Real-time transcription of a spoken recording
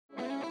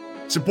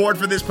Support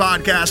for this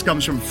podcast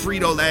comes from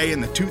Frito-Lay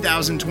and the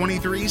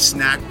 2023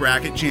 Snack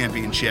Bracket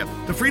Championship.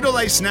 The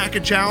Frito-Lay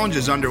Snack-It Challenge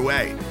is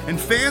underway, and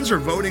fans are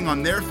voting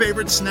on their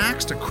favorite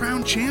snacks to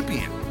crown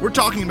champion. We're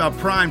talking about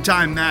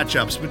prime-time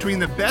matchups between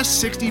the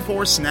best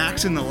 64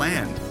 snacks in the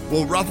land.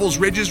 Will Ruffles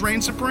Ridges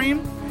reign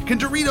supreme? Can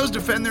Doritos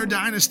defend their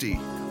dynasty?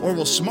 Or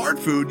will Smart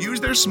Food use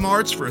their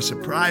smarts for a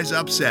surprise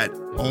upset?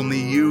 Only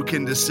you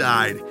can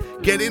decide.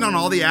 Get in on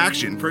all the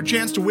action for a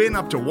chance to win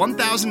up to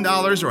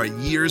 $1,000 or a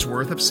year's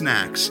worth of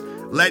snacks.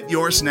 Let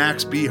your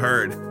snacks be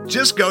heard.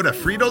 Just go to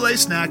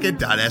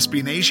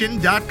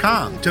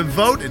fritolaysnacket.sbnation.com to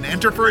vote and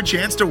enter for a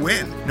chance to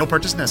win. No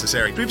purchase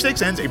necessary.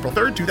 Sweepstakes ends April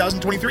 3rd,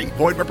 2023.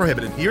 Void where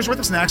prohibited. Year's worth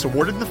of snacks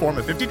awarded in the form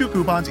of 52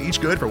 coupons, each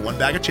good for one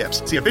bag of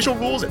chips. See official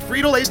rules at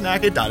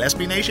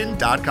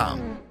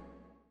fritolaysnacket.sbnation.com.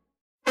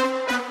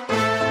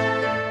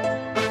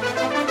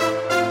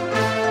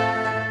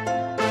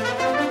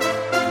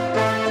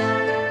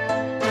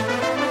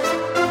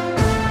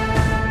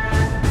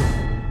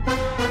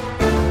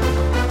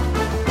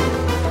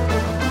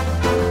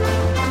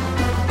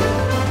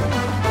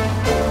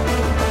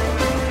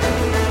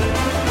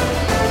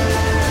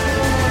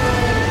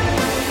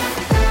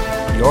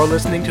 You're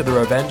listening to the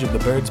Revenge of the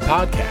Birds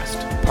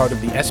podcast, part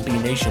of the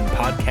SB Nation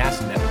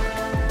Podcast Network.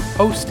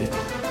 Hosted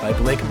by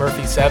Blake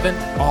Murphy 7.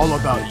 All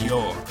about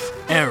your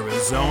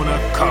Arizona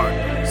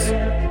Cardinals.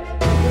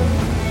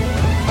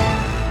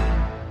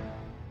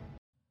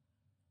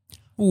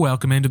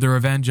 Welcome into the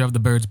Revenge of the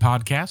Birds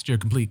podcast, your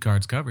complete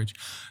cards coverage.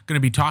 Going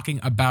to be talking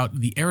about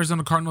the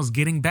Arizona Cardinals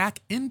getting back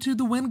into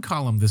the win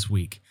column this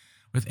week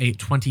with a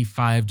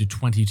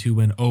 25-22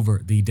 win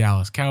over the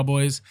Dallas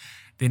Cowboys.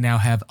 They now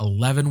have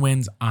 11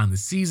 wins on the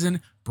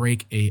season,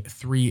 break a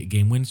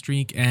 3-game win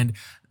streak, and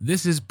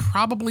this is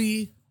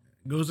probably,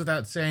 goes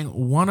without saying,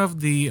 one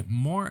of the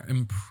more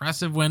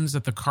impressive wins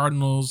that the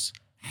Cardinals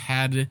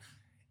had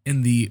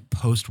in the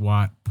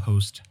post-Watt,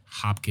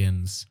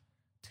 post-Hopkins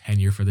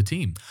tenure for the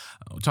team.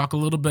 We'll talk a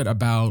little bit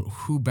about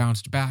who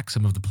bounced back,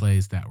 some of the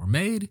plays that were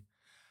made,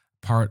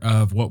 part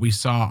of what we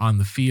saw on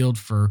the field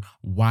for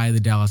why the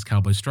Dallas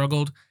Cowboys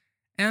struggled,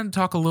 and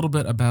talk a little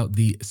bit about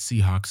the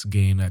Seahawks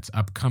game that's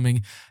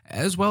upcoming,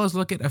 as well as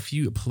look at a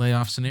few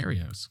playoff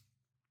scenarios.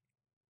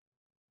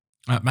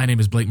 My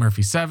name is Blake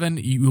Murphy 7.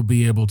 You will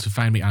be able to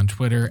find me on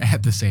Twitter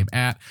at the same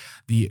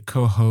the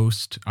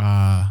co-host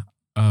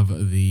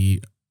of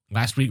the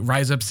last week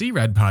Rise Up Sea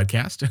Red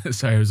podcast.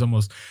 Sorry, I was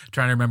almost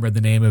trying to remember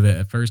the name of it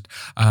at first.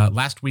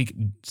 Last week,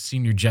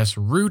 Senior Jess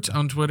Root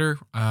on Twitter.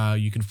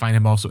 You can find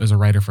him also as a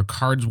writer for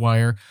Cards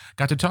Wire.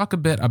 Got to talk a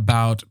bit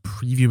about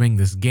previewing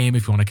this game.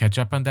 If you want to catch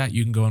up on that,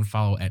 you can go and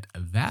follow at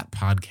that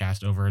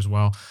podcast over as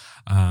well.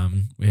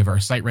 We have our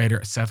site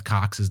writer, Seth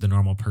Cox, is the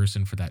normal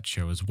person for that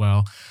show as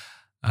well.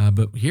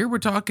 But here we're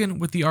talking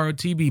with the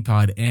ROTB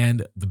pod,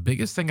 and the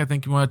biggest thing I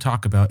think you want to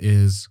talk about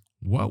is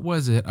what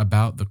was it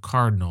about the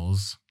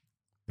Cardinals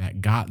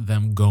that got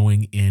them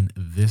going in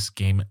this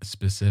game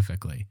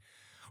specifically.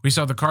 We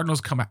saw the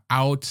Cardinals come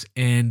out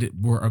and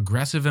were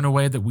aggressive in a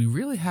way that we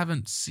really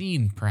haven't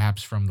seen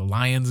perhaps from the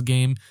Lions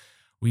game.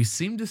 We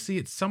seemed to see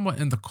it somewhat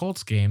in the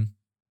Colts game,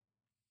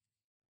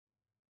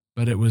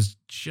 but it was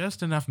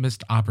just enough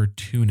missed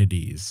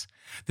opportunities.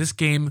 This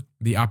game,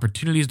 the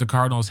opportunities the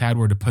Cardinals had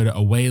were to put it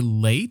away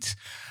late.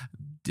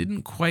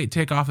 Didn't quite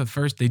take off at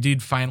first. They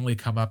did finally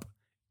come up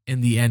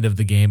in the end of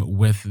the game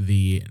with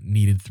the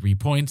needed 3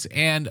 points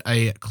and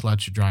a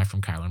clutch drive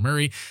from Kyler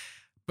Murray.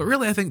 But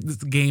really, I think this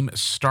game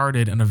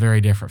started in a very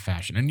different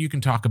fashion. And you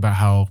can talk about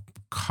how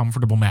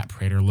comfortable Matt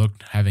Prater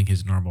looked, having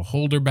his normal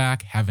holder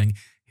back, having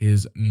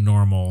his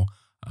normal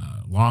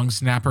long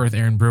snapper with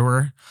Aaron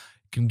Brewer.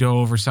 Can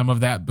go over some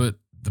of that. But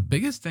the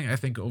biggest thing I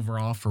think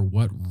overall for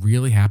what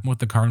really happened with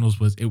the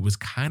Cardinals was it was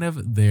kind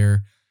of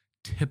their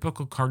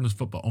typical Cardinals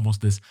football,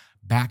 almost this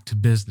back to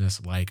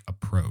business like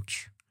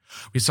approach.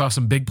 We saw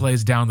some big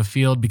plays down the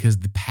field because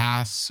the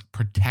pass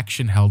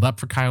protection held up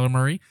for Kyler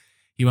Murray.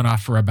 He went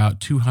off for about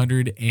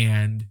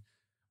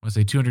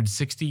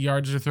 260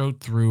 yards or so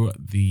through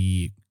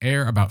the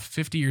air, about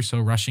 50 or so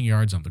rushing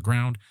yards on the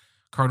ground.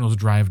 Cardinals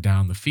drive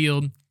down the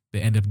field.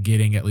 They end up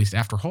getting, at least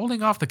after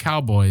holding off the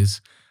Cowboys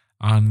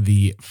on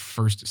the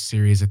first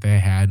series that they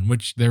had, in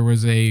which there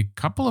was a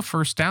couple of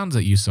first downs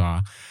that you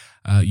saw.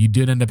 You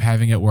did end up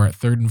having it where at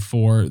 3rd and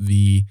 4,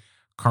 the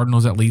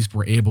Cardinals at least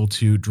were able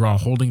to draw a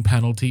holding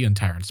penalty on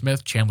Tyron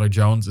Smith. Chandler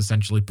Jones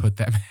essentially put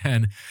that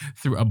man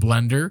through a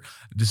blender.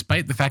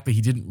 Despite the fact that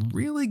he didn't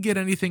really get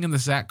anything in the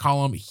sack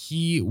column,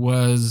 he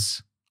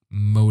was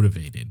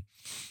motivated.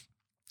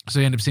 So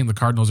you end up seeing the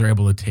Cardinals are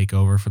able to take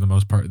over for the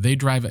most part. They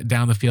drive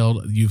down the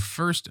field. The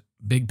first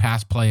big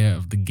pass play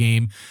of the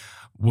game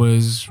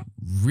was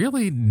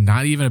really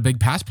not even a big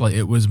pass play.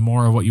 It was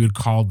more of what you would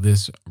call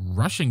this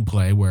rushing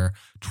play where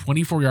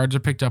 24 yards are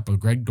picked up with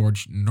Greg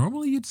Dortch.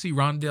 Normally you'd see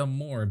Rondale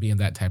Moore be in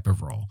that type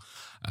of role.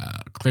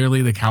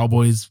 Clearly the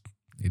Cowboys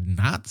had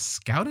not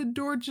scouted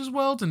Dortch as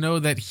well to know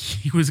that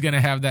he was going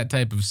to have that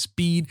type of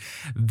speed.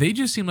 They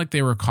just seemed like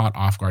they were caught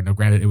off guard. Now,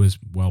 granted, it was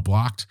well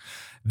blocked.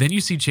 Then you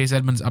see Chase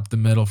Edmonds up the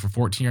middle for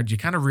 14 yards. You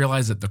kind of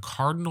realize that the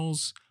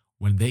Cardinals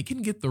when they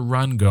can get the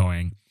run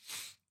going,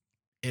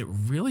 it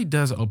really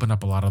does open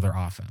up a lot of their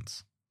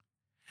offense.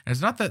 And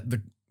it's not that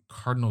the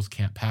Cardinals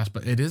can't pass,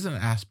 but it is an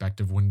aspect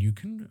of when you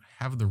can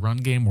have the run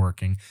game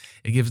working,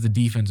 it gives the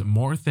defense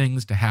more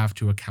things to have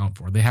to account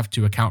for. They have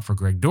to account for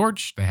Greg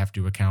Dortch. They have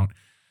to account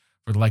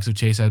for the likes of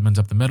Chase Edmonds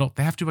up the middle.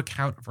 They have to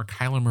account for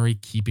Kyler Murray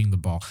keeping the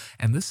ball.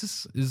 And this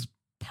is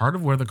part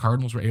of where the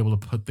Cardinals were able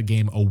to put the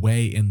game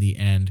away in the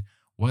end,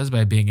 was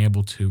by being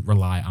able to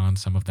rely on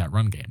some of that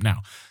run game.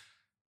 Now,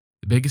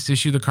 the biggest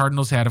issue the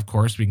Cardinals had, of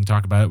course, we can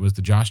talk about it, was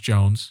the Josh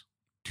Jones,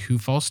 2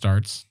 false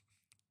starts.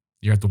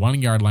 You're at the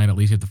 1-yard line, at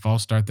least you have the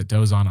false start that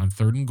goes on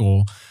 3rd and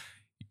goal.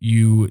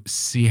 You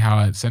see how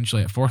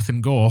essentially at 4th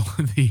and goal,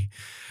 the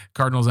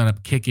Cardinals end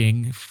up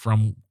kicking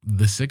from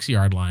the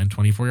 6-yard line,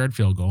 24-yard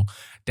field goal.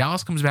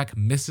 Dallas comes back,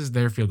 misses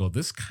their field goal.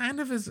 This kind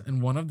of is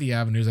in one of the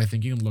avenues I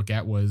think you can look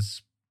at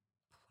was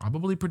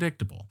probably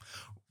predictable.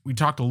 We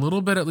talked a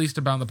little bit, at least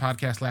about the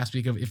podcast last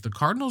week, of if the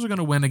Cardinals are going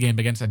to win a game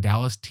against a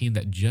Dallas team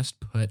that just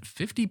put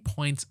 50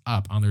 points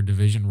up on their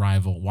division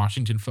rival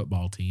Washington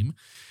football team,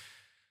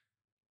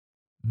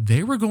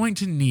 they were going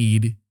to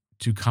need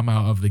to come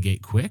out of the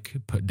gate quick,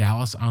 put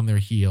Dallas on their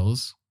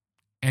heels,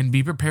 and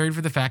be prepared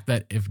for the fact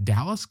that if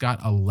Dallas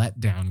got a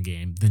letdown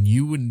game, then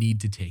you would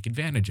need to take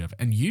advantage of.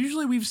 And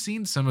usually we've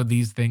seen some of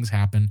these things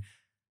happen,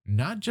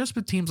 not just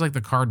with teams like the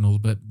Cardinals,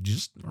 but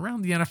just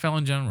around the NFL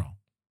in general.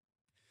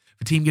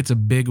 If a team gets a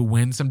big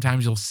win,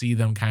 sometimes you'll see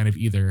them kind of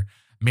either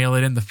mail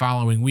it in the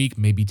following week,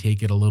 maybe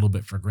take it a little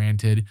bit for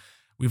granted.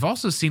 We've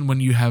also seen when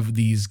you have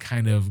these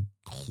kind of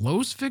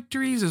close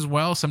victories as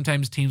well,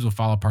 sometimes teams will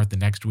fall apart the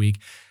next week.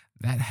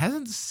 That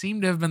hasn't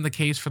seemed to have been the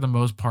case for the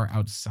most part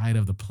outside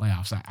of the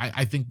playoffs.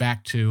 I think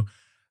back to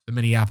the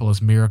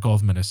Minneapolis Miracle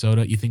of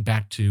Minnesota. You think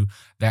back to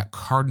that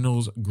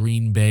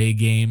Cardinals-Green Bay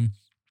game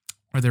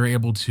where they were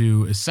able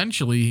to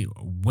essentially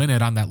win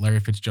it on that Larry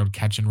Fitzgerald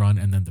catch and run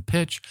and then the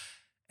pitch,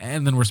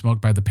 and then were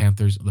smoked by the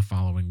Panthers the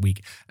following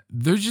week.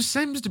 There just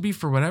seems to be,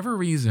 for whatever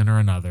reason or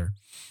another,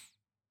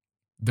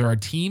 there are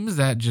teams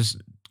that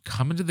just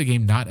come into the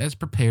game not as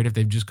prepared if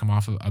they've just come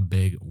off of a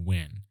big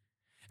win.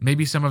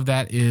 Maybe some of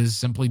that is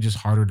simply just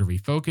harder to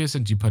refocus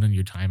and you put in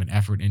your time and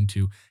effort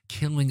into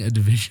killing a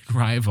division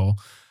rival,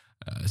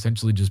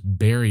 essentially just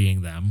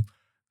burying them,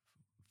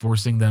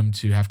 forcing them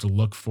to have to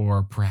look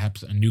for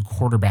perhaps a new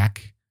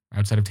quarterback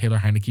outside of Taylor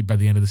Heineke by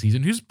the end of the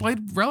season, who's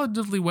played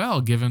relatively well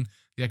given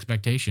the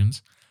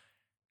expectations.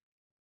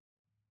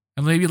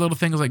 And maybe little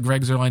things like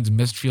Greg Zuerlein's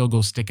missed field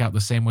goals stick out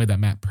the same way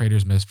that Matt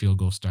Prater's missed field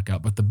goals stuck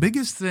out. But the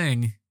biggest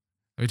thing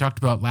we talked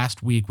about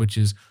last week, which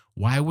is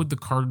why would the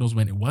Cardinals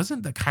win? It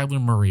wasn't that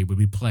Kyler Murray would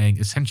be playing,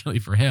 essentially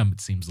for him, it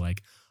seems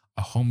like,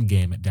 a home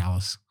game at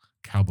Dallas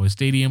Cowboys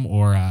Stadium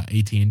or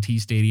AT&T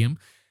Stadium.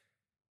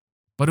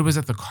 But it was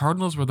that the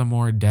Cardinals were the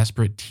more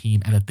desperate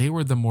team and that they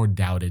were the more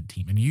doubted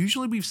team. And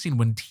usually we've seen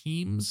when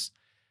teams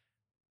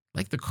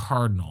like the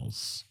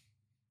Cardinals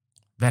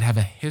that have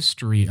a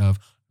history of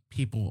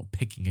people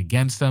picking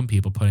against them,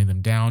 people putting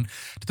them down,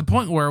 to the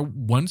point where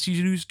once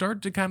you do start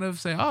to kind of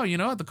say, oh, you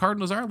know what, the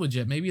Cardinals are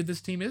legit, maybe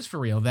this team is for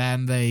real,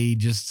 then they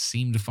just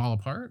seem to fall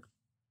apart.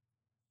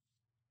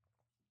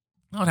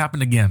 Well, it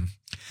happened again.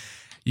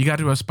 You got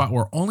to a spot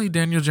where only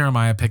Daniel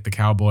Jeremiah picked the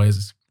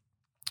Cowboys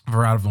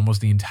for out of almost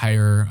the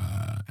entire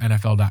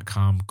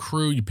NFL.com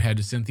crew. You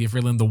had Cynthia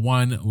Freeland, the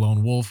one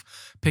lone wolf,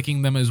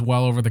 picking them as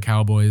well over the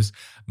Cowboys,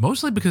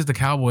 mostly because the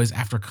Cowboys,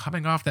 after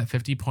coming off that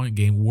 50-point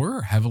game,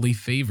 were heavily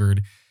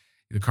favored.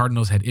 The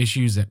Cardinals had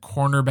issues at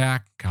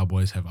cornerback.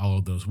 Cowboys have all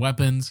of those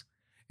weapons.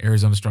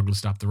 Arizona struggled to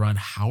stop the run.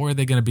 How are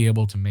they going to be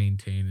able to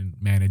maintain and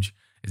manage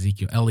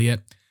Ezekiel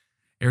Elliott?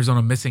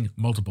 Arizona missing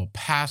multiple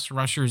pass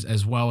rushers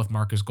as well, with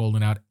Marcus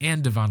Golden out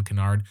and Devon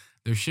Kennard.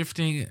 They're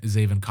shifting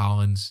Zaven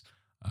Collins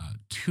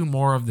to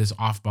more of this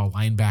off-ball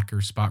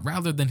linebacker spot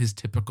rather than his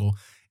typical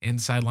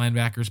inside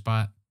linebacker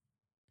spot.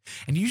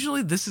 And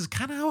usually this is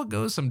kind of how it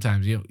goes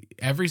sometimes. You know,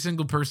 every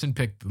single person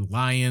picked the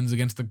Lions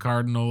against the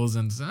Cardinals,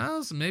 and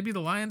so maybe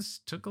the Lions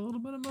took a little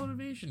bit of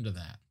motivation to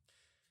that.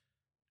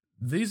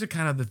 These are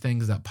kind of the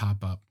things that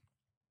pop up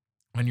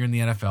when you're in the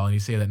NFL and you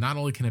say that not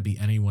only can it be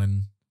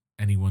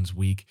anyone's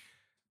week,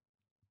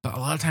 but a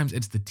lot of times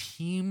it's the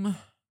team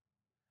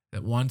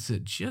that wants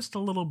it just a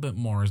little bit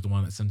more is the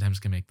one that sometimes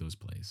can make those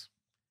plays.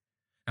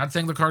 Not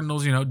saying the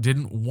Cardinals,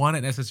 didn't want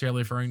it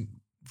necessarily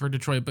for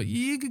Detroit, but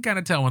you could kind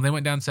of tell when they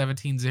went down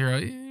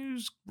 17-0, he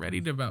was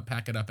ready to about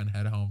pack it up and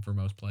head home for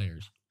most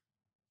players.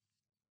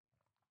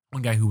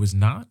 One guy who was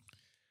not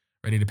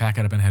ready to pack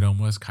it up and head home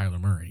was Kyler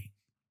Murray.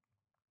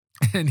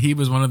 And he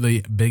was one of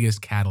the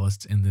biggest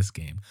catalysts in this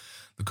game.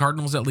 The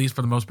Cardinals, at least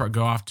for the most part,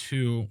 go off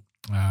to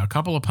a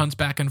couple of punts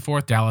back and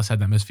forth. Dallas had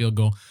that missed field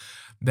goal.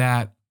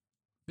 That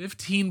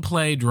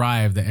 15-play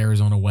drive that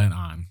Arizona went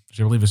on, which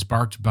I believe was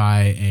sparked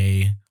by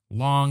a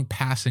long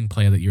passing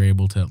play that you're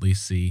able to at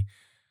least see.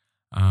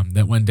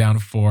 That went down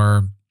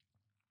for,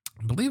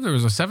 I believe there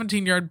was a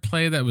 17-yard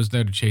play that was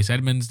there to Chase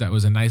Edmonds. That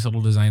was a nice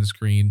little design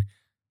screen.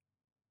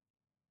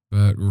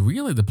 But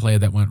really the play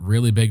that went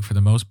really big for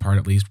the most part,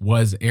 at least,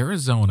 was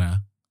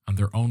Arizona on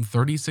their own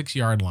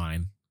 36-yard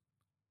line.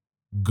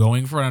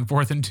 going for it on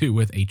 4th and 2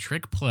 with a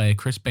trick play.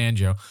 Chris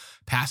Banjo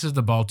passes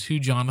the ball to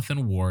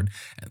Jonathan Ward.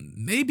 And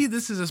maybe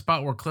this is a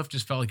spot where Cliff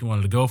just felt like he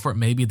wanted to go for it.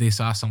 Maybe they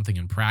saw something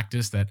in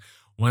practice that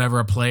whenever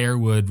a player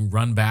would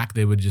run back,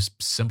 they would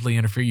just simply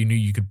interfere. You knew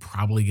you could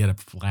probably get a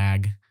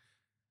flag.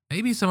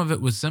 Maybe some of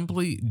it was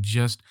simply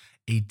just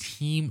a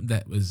team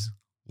that was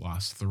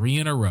lost 3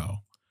 in a row,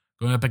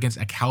 going up against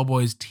a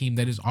Cowboys team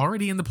that is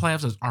already in the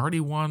playoffs, has already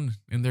won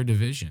in their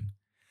division,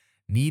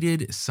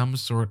 needed some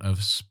sort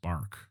of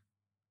spark.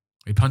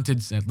 They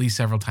punted at least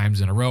several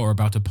times in a row, or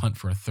about to punt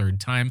for a 3rd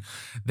time.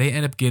 They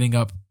end up getting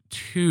up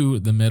to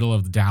the middle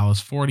of the Dallas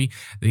 40.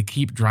 They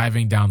keep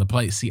driving down the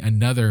play, see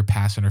another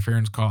pass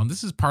interference call. And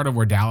this is part of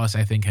where Dallas,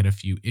 I think, had a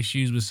few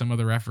issues with some of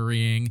the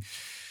refereeing.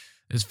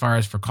 As far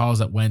as for calls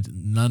that went,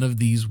 none of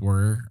these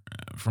were,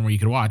 from what you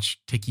could watch,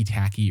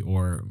 ticky-tacky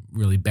or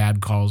really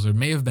bad calls. There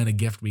may have been a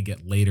gift we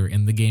get later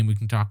in the game we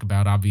can talk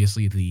about,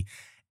 obviously, the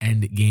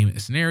end game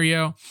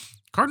scenario.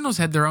 Cardinals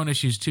had their own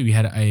issues, too. You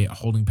had a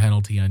holding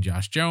penalty on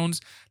Josh Jones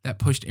that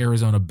pushed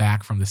Arizona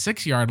back from the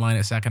 6-yard line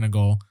at second and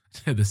goal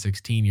to the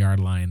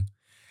 16-yard line.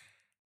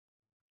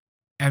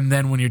 And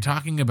then when you're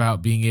talking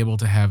about being able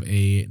to have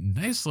a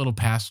nice little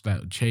pass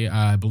that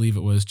I believe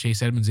it was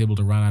Chase Edmonds able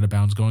to run out of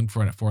bounds going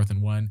for it at 4th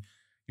and 1,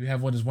 you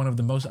have what is one of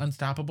the most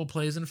unstoppable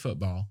plays in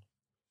football.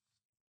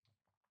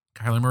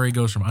 Kyler Murray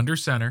goes from under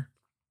center,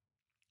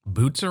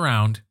 boots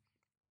around,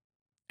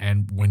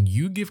 and when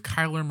you give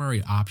Kyler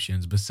Murray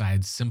options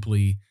besides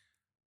simply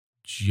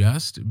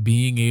just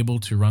being able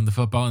to run the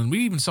football, and we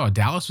even saw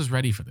Dallas was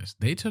ready for this.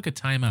 They took a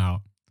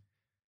timeout.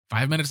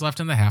 5 minutes left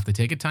in the half. They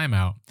take a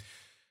timeout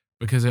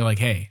because they're like,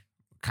 hey,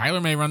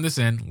 Kyler may run this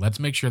in. Let's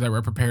make sure that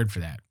we're prepared for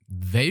that.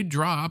 They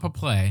draw up a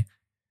play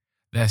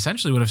that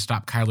essentially would have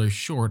stopped Kyler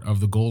short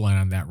of the goal line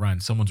on that run.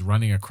 Someone's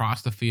running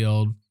across the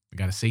field. We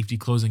got a safety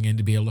closing in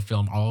to be able to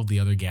film. All of the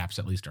other gaps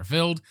at least are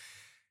filled.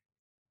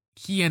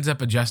 He ends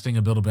up adjusting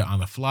a little bit on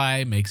the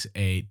fly, makes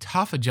a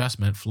tough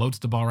adjustment, floats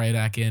the ball right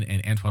back in,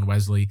 and Antoine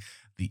Wesley,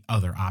 the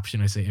other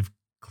option. I say if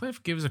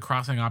Cliff gives a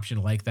crossing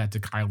option like that to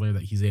Kyler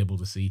that he's able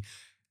to see,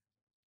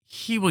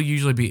 he will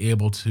usually be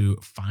able to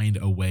find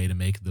a way to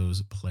make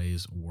those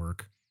plays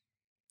work.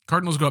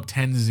 Cardinals go up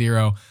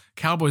 10-0.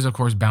 Cowboys, of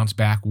course, bounce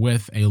back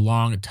with a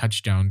long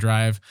touchdown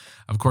drive.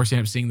 Of course, you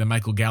end up seeing the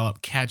Michael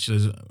Gallup catch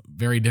is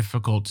very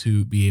difficult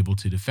to be able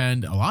to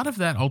defend. A lot of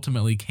that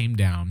ultimately came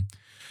down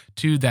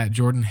to that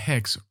Jordan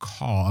Hicks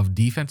call of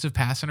defensive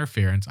pass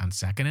interference on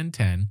 2nd and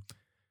 10.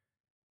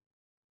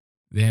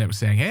 They ended up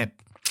saying, hey,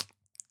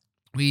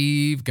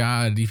 we've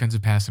got a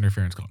defensive pass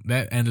interference call.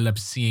 That ended up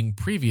seeing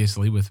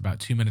previously, with about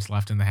 2 minutes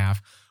left in the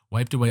half,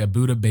 wiped away a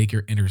Budda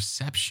Baker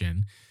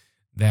interception.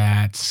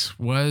 That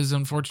was,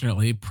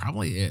 unfortunately,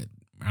 probably it.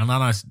 On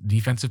a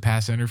defensive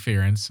pass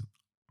interference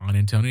on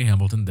Antonio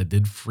Hamilton that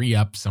did free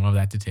up some of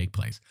that to take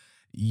place.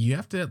 You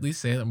have to at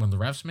least say that when the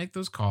refs make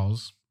those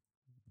calls,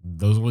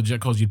 those are legit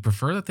calls. You'd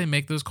prefer that they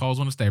make those calls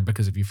when it's there,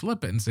 because if you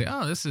flip it and say,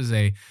 oh, this is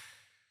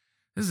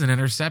an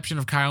interception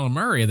of Kyler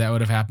Murray, that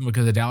would have happened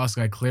because the Dallas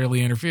guy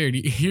clearly interfered.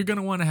 You're going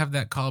to want to have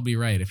that call be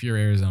right if you're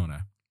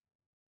Arizona.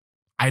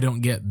 I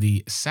don't get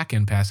the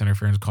second pass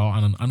interference call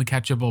on an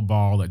uncatchable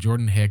ball that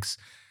Jordan Hicks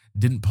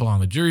didn't pull on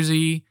the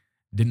jersey,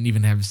 didn't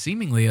even have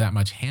seemingly that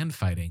much hand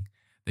fighting.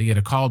 They get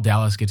a call,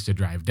 Dallas gets to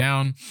drive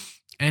down,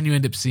 and you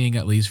end up seeing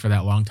at least for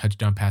that long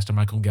touchdown pass to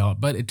Michael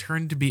Gallup, but it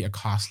turned to be a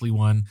costly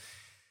one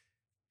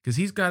because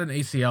he's got an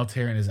ACL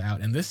tear and is out.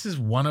 And this is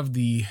one of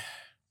the,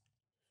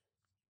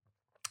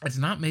 it's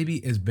not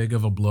maybe as big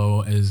of a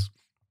blow as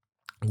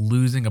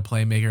losing a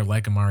playmaker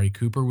like Amari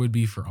Cooper would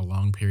be for a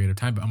long period of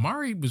time, but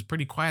Amari was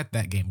pretty quiet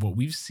that game. What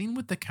we've seen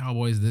with the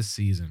Cowboys this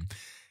season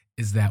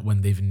is that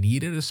when they've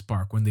needed a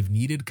spark, when they've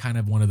needed kind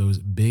of one of those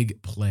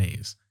big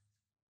plays,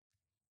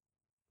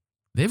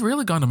 they've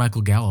really gone to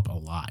Michael Gallup a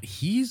lot.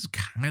 He's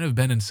kind of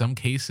been, in some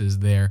cases,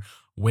 their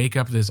wake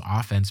up this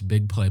offense,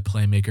 big play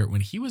playmaker.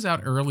 When he was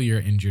out earlier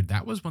injured,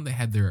 that was when they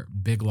had their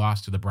big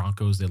loss to the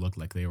Broncos. They looked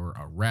like they were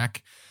a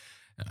wreck.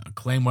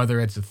 Claim whether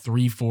it's a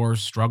 3-4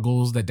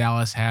 struggles that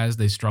Dallas has.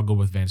 They struggle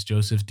with Vance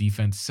Joseph's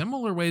defense,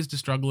 similar ways to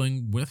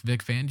struggling with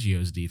Vic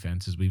Fangio's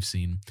defense, as we've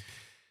seen.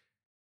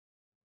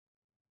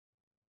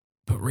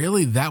 But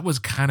really, that was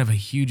kind of a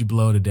huge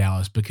blow to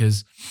Dallas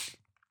because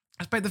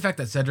despite the fact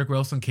that Cedric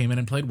Wilson came in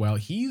and played well,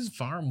 he's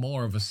far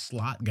more of a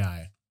slot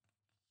guy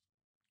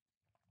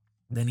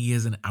than he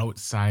is an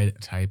outside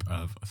type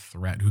of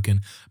threat who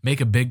can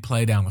make a big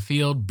play down the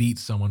field, beat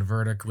someone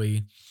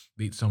vertically,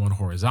 beat someone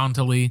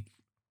horizontally.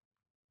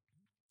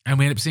 And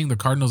we end up seeing the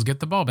Cardinals get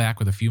the ball back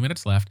with a few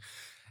minutes left.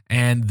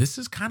 And this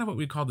is kind of what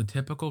we call the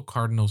typical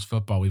Cardinals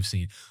football we've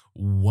seen.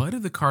 What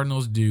did the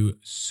Cardinals do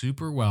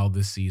super well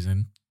this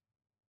season?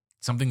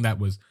 Something that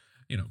was,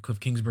 Cliff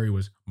Kingsbury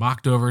was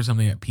mocked over,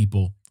 something that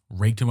people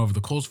raked him over the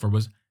coals for,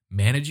 was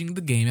managing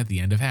the game at the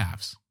end of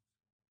halves.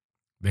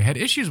 They had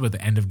issues with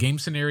the end of game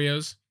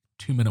scenarios,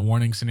 2-minute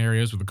warning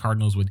scenarios where the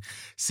Cardinals would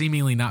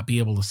seemingly not be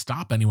able to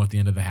stop anyone at the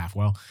end of the half.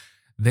 Well,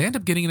 they end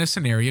up getting in a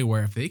scenario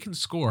where if they can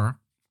score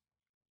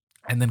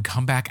and then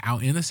come back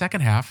out in the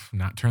second half,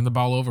 not turn the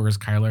ball over as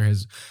Kyler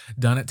has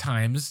done at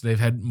times. They've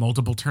had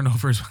multiple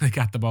turnovers when they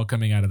got the ball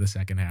coming out of the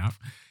second half.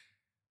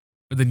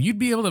 But then you'd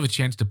be able to have a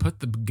chance to put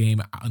the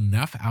game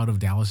enough out of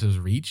Dallas's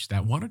reach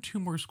that one or two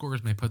more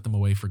scores may put them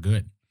away for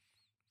good.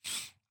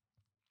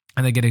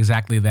 And they get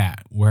exactly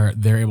that, where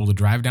they're able to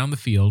drive down the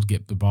field,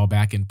 get the ball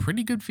back in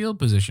pretty good field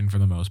position for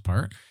the most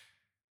part.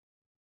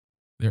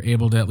 They're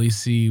able to at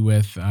least see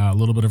with a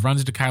little bit of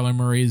runs to Kyler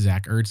Murray.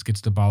 Zach Ertz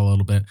gets the ball a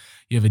little bit.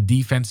 You have a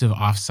defensive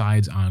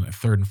offsides on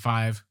 3rd and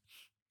 5.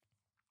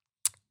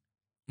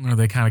 Where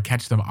they kind of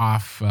catch them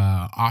off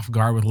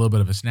guard with a little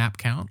bit of a snap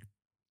count.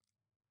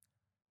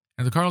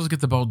 And the Cardinals get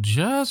the ball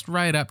just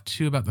right up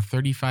to about the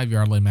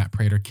 35-yard line. Matt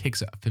Prater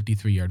kicks a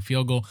 53-yard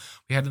field goal.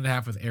 We had in the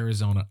half with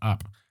Arizona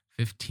up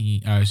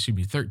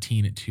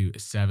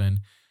 13-7.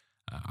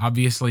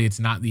 Obviously, it's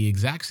not the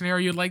exact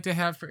scenario you'd like to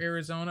have for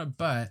Arizona,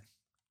 but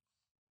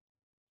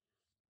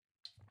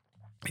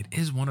it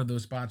is one of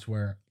those spots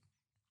where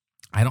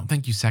I don't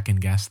think you second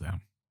guess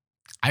them.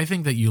 I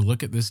think that you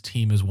look at this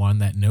team as one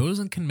that knows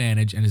and can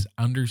manage and is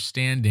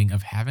understanding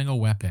of having a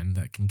weapon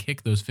that can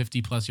kick those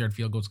 50-plus yard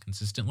field goals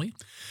consistently,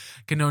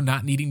 can know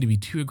not needing to be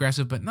too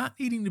aggressive, but not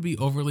needing to be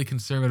overly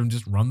conservative and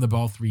just run the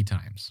ball 3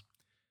 times.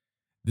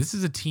 This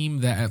is a team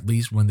that, at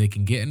least when they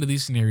can get into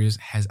these scenarios,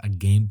 has a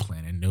game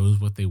plan and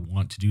knows what they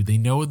want to do. They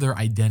know their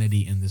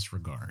identity in this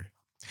regard.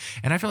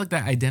 And I feel like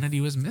that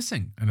identity was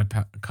missing in a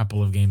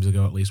couple of games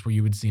ago, at least, where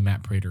you would see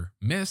Matt Prater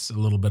miss, a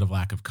little bit of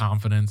lack of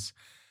confidence.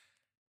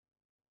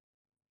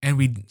 And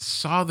we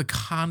saw the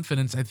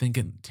confidence, I think,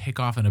 take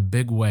off in a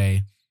big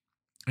way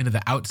into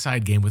the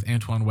outside game with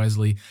Antoine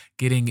Wesley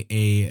getting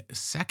a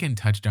second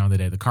touchdown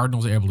today. The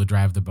Cardinals are able to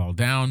drive the ball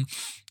down.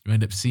 You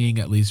end up seeing,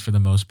 at least for the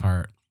most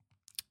part,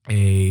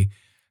 a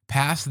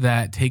pass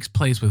that takes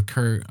place with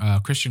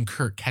Christian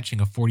Kirk catching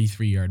a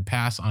 43-yard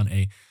pass on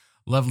a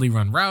lovely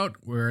run route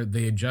where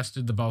they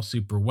adjusted the ball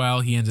super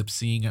well. He ends up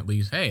seeing at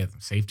least, hey,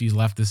 safety's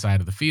left this side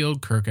of the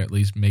field. Kirk at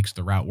least makes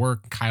the route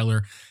work.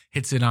 Kyler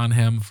hits it on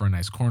him for a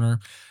nice corner.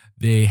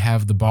 They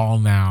have the ball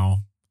now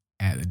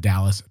at the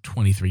Dallas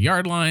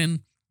 23-yard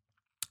line.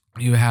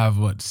 You have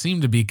what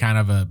seemed to be kind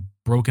of a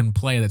broken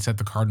play that set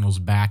the Cardinals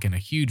back in a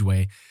huge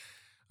way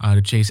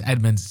to Chase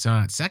Edmonds. So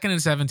at 2nd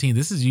and 17,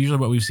 this is usually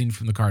what we've seen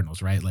from the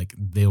Cardinals, right? Like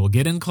they will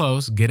get in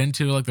close, get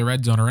into like the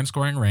red zone or in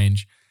scoring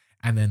range,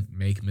 and then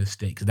make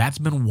mistakes. That's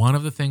been one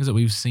of the things that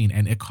we've seen,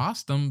 and it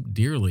cost them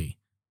dearly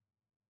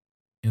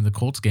in the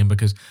Colts game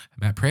because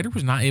Matt Prater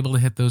was not able to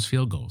hit those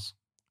field goals.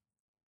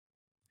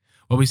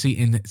 What we see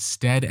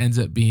instead ends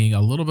up being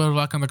a little bit of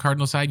luck on the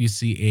Cardinal side. You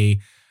see a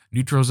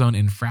neutral zone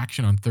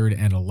infraction on 3rd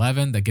and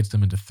 11 that gets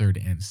them into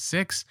 3rd and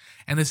 6.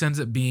 And this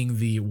ends up being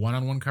the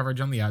one-on-one coverage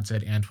on the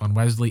outside. Antoine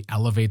Wesley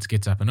elevates,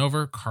 gets up and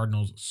over.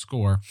 Cardinals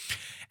score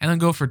and then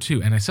go for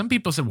 2. And some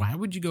people said, why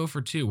would you go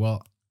for 2?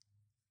 Well,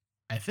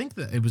 I think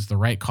that it was the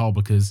right call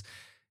because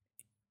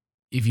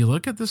if you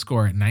look at the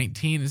score at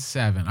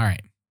 19-7, all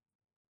right,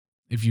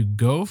 if you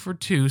go for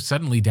 2,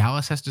 suddenly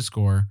Dallas has to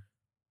score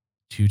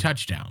 2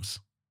 touchdowns.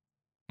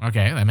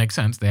 Okay, that makes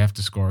sense. They have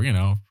to score,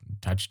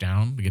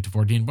 touchdown to get to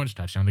 14 points,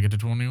 touchdown to get to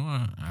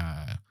 21.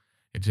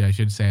 I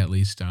should say at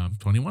least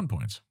 21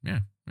 points. Yeah,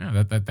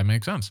 that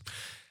makes sense.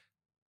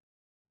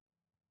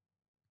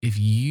 If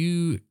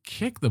you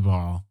kick the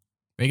ball,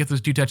 they get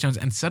those 2 touchdowns,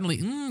 and suddenly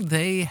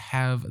they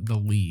have the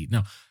lead.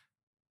 Now,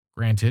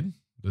 granted,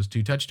 those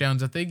 2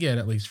 touchdowns that they get,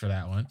 at least for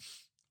that one,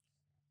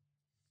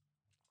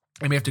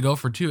 they may have to go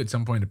for 2 at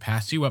some point to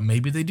pass you up.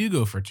 Maybe they do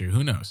go for 2.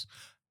 Who knows?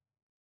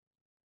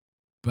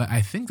 But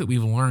I think that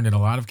we've learned in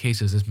a lot of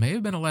cases, this may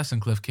have been a lesson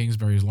Cliff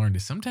Kingsbury's learned,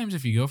 is sometimes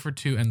if you go for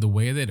 2 and the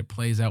way that it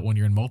plays out when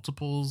you're in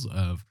multiples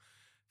of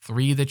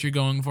 3 that you're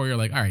going for, you're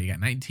like, all right, you got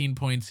 19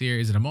 points here.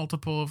 Is it a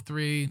multiple of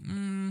 3?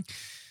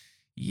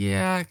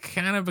 Yeah,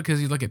 kind of,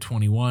 because you look at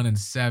 21 and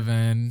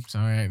 7. So,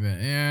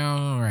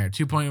 all right,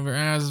 2 point.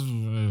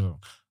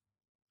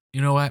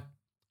 You know what?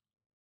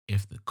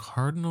 If the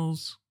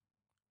Cardinals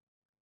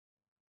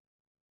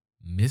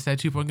miss that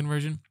 2-point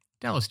conversion,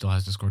 Dallas still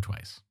has to score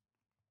twice.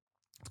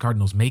 The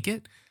Cardinals make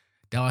it.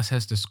 Dallas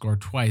has to score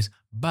twice,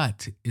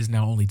 but is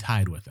now only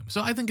tied with them.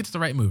 So I think it's the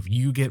right move.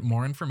 You get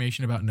more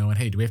information about knowing,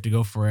 hey, do we have to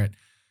go for it,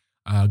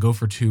 go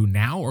for 2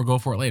 now or go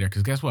for it later?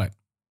 Because guess what?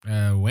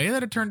 Way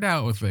that it turned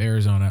out with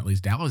Arizona, at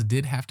least, Dallas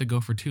did have to go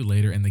for 2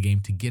 later in the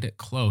game to get it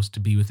close, to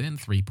be within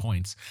 3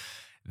 points.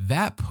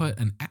 That put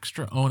an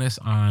extra onus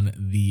on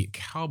the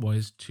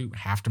Cowboys to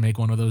have to make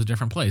one of those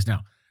different plays.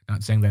 Now,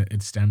 not saying that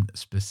it stemmed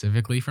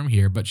specifically from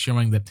here, but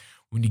showing that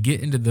when you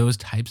get into those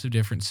types of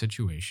different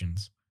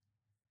situations,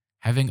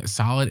 having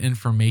solid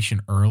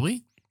information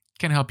early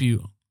can help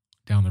you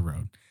down the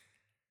road.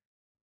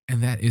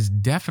 And that is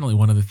definitely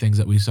one of the things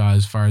that we saw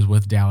as far as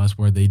with Dallas,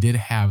 where they did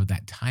have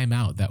that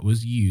timeout that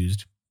was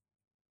used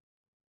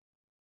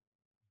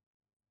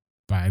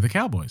by the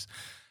Cowboys.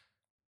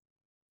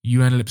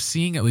 You ended up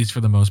seeing, at least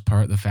for the most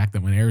part, the fact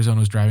that when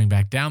Arizona was driving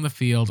back down the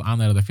field on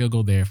that other field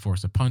goal, they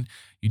forced a punt.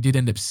 You did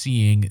end up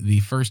seeing the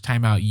first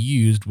timeout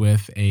used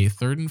with a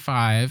 3rd and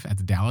 5 at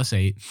the Dallas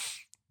 8.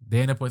 they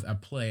end up with a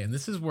play. And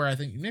this is where I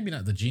think maybe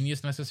not the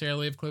genius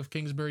necessarily of Cliff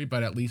Kingsbury,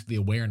 but at least the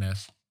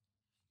awareness.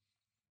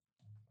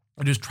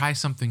 Or just try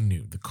something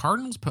new. The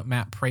Cardinals put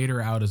Matt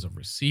Prater out as a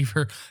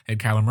receiver, had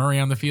Kyler Murray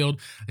on the field.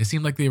 It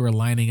seemed like they were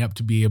lining up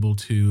to be able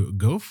to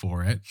go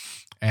for it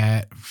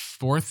at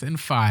 4th and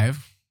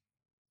 5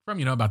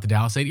 from, about the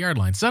Dallas 8-yard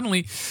line.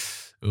 Suddenly,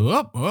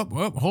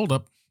 hold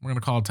up. We're going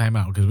to call a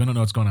timeout because we don't know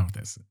what's going on with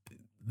this.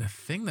 The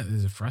thing that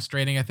is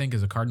frustrating, I think,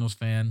 as a Cardinals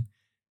fan,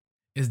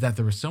 is that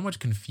there was so much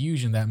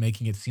confusion that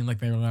making it seem like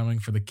they were allowing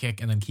for the kick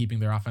and then keeping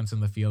their offense in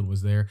the field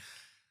was there,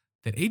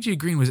 that A.J.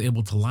 Green was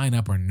able to line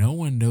up where no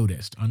one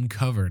noticed,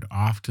 uncovered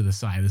off to the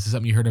side. This is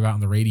something you heard about on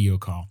the radio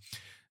call.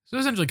 So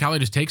essentially, Kyler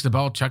just takes the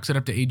ball, chucks it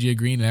up to A.J.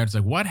 Green, and it's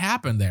like, what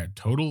happened there?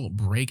 Total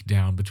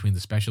breakdown between the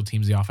special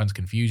teams, the offense,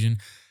 confusion.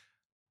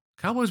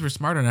 Cowboys were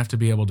smart enough to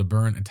be able to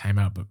burn a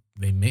timeout, but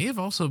they may have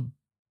also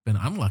been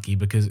unlucky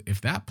because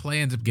if that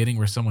play ends up getting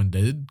where someone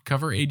did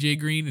cover A.J.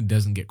 Green and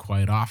doesn't get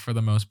quite off for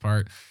the most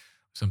part,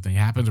 something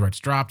happens where it's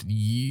dropped,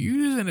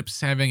 you just end up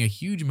having a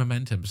huge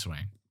momentum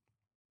swing.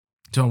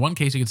 So in one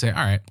case, you could say,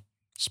 all right,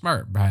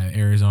 smart by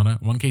Arizona.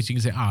 One case, you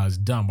can say, it's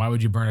dumb. Why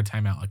would you burn a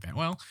timeout like that?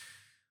 Well,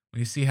 when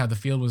you see how the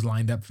field was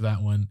lined up for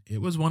that one,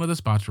 it was one of the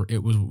spots where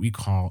it was what we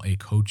call a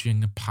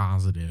coaching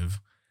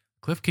positive.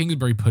 Cliff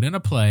Kingsbury put in a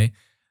play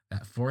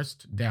that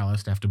forced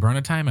Dallas to have to burn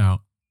a timeout.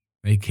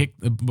 They kicked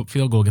the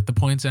field goal, get the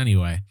points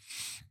anyway.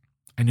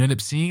 And you end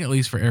up seeing, at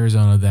least for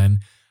Arizona, then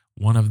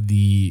one of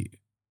the,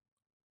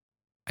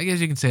 I guess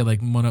you can say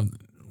like one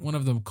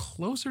of the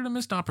closer to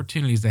missed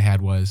opportunities they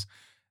had was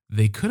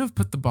they could have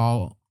put the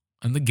ball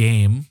in the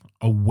game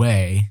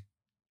away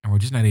and were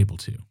just not able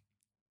to.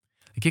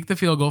 They kicked the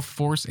field goal,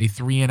 force a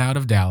 3-and-out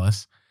of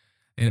Dallas.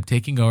 They end up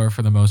taking over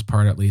for the most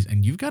part, at least.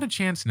 And you've got a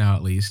chance now,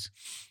 at least.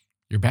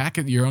 You're back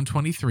at your own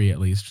 23, at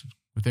least,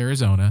 with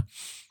Arizona.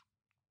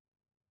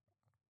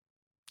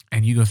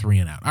 And you go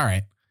 3-and-out. All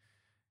right.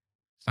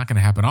 It's not going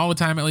to happen all the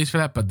time, at least for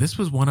that. But this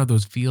was one of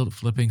those field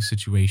flipping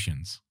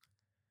situations.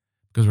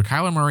 Because where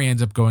Kyler Murray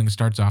ends up going and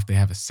starts off, they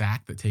have a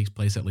sack that takes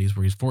place at least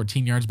where he's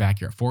 14 yards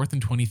back. You're at 4th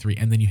and 23,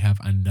 and then you have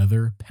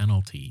another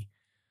penalty.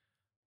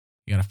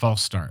 You got a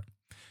false start.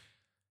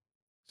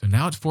 So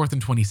now it's 4th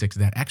and 26.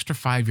 That extra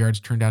 5 yards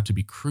turned out to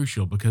be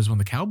crucial because when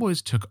the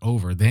Cowboys took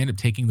over, they ended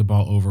up taking the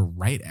ball over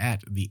right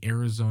at the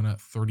Arizona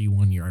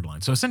 31-yard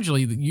line. So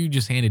essentially, you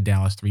just handed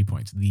Dallas 3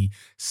 points, the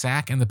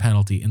sack and the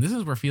penalty. And this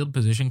is where field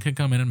position can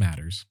come in and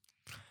matters.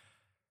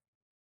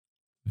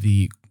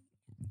 The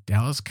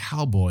Dallas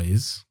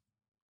Cowboys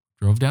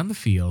drove down the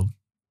field,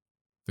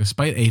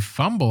 despite a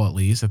fumble at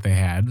least that they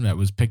had that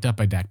was picked up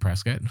by Dak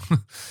Prescott.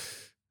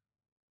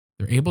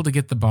 They're able to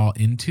get the ball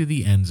into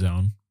the end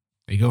zone.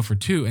 They go for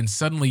 2, and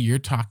suddenly you're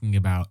talking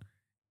about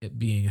it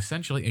being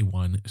essentially a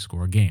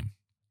 1-score game.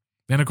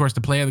 Then, of course,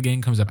 the play of the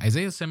game comes up.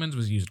 Isaiah Simmons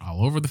was used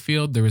all over the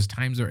field. There was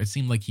times where it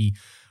seemed like he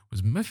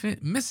was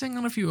missing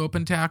on a few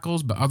open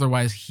tackles, but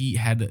otherwise he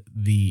had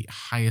the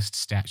highest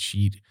stat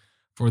sheet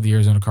for the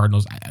Arizona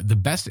Cardinals. The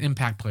best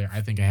impact player,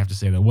 I think I have to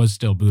say, that was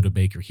still Budda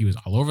Baker. He was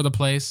all over the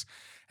place.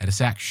 Had a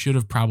sack, should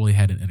have probably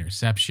had an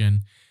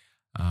interception.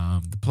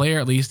 The player,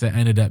 at least, that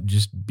ended up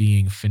just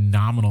being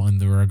phenomenal in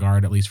the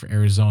regard, at least for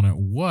Arizona,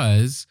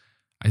 was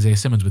Isaiah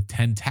Simmons with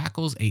 10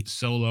 tackles, 8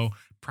 solo.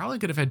 Probably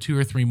could have had 2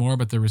 or 3 more,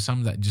 but there were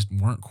some that just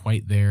weren't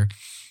quite there.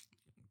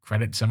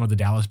 Credit some of the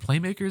Dallas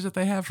playmakers that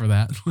they have for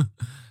that.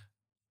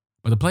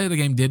 But the play of the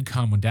game did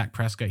come when Dak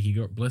Prescott, he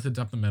blitzes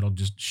up the middle,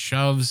 just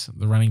shoves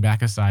the running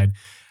back aside,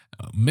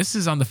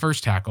 misses on the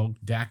first tackle.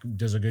 Dak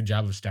does a good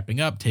job of stepping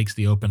up, takes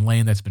the open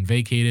lane that's been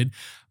vacated,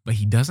 but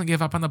he doesn't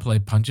give up on the play,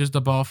 punches the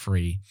ball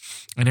free,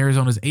 and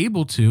Arizona's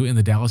able to, in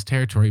the Dallas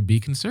territory, be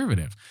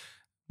conservative.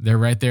 They're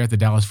right there at the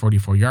Dallas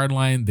 44-yard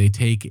line. They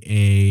take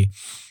a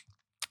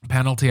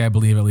penalty, I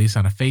believe, at least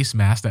on a face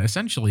mask that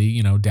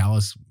essentially,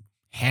 Dallas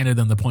handed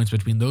them the points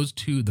between those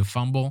two, the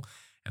fumble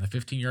and the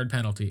 15-yard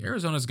penalty.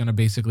 Arizona's going to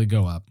basically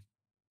go up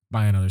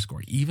by another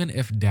score. Even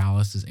if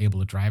Dallas is able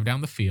to drive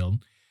down the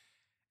field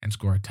and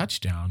score a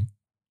touchdown,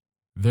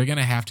 they're going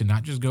to have to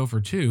not just go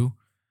for 2,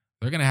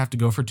 they're going to have to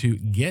go for 2,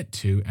 get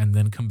 2, and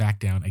then come back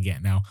down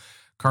again. Now,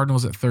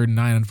 Cardinals at 3rd and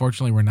 9,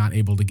 unfortunately, were not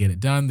able to get it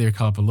done. They're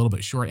caught up a little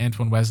bit short.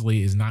 Antoine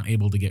Wesley is not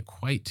able to get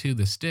quite to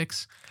the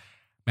sticks.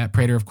 Matt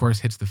Prater, of course,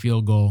 hits the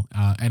field goal.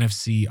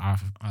 NFC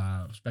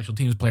Special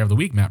Teams Player of the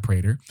Week, Matt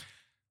Prater.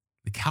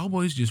 The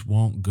Cowboys just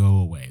won't go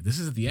away. This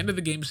is at the end of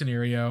the game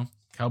scenario.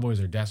 Cowboys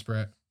are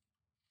desperate.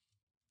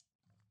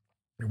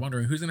 You're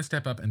wondering who's going to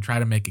step up and try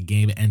to make a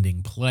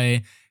game-ending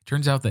play.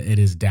 Turns out that it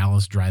is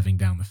Dallas driving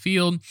down the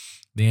field.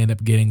 They end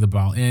up getting the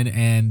ball in,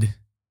 and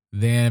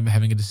they end up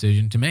having a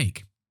decision to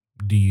make.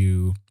 Do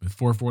you, with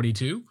 4:42,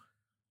 do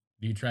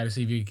you try to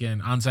see if you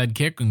can onside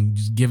kick and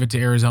just give it to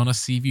Arizona,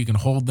 see if you can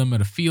hold them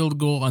at a field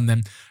goal and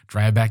then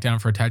drive back down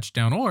for a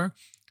touchdown, or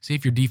see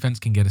if your defense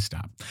can get a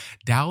stop?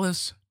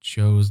 Dallas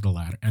chose the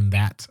latter, and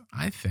that,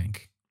 I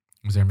think,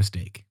 was their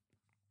mistake.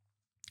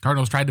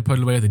 Cardinals tried to put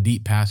it away with a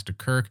deep pass to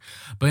Kirk,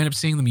 but ended up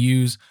seeing them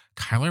use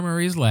Kyler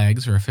Murray's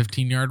legs for a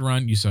 15-yard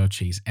run. You saw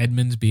Chase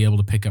Edmonds be able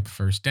to pick up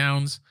first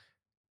downs.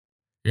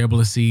 you're able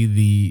to see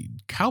the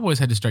Cowboys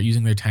had to start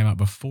using their timeout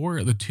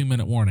before the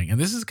 2-minute warning. And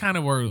this is kind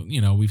of where,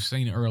 we've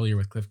seen earlier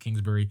with Cliff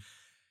Kingsbury.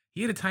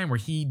 He had a time where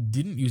he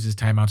didn't use his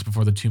timeouts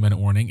before the 2-minute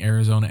warning.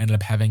 Arizona ended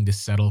up having to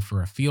settle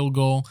for a field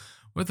goal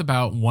with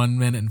about 1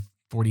 minute and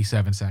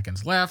 47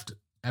 seconds left.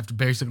 Have to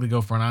basically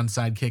go for an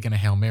onside kick and a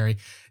Hail Mary.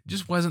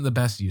 Just wasn't the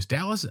best use.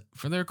 Dallas,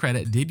 for their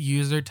credit, did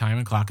use their time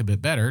and clock a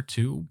bit better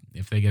to,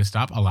 if they get a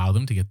stop, allow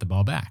them to get the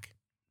ball back.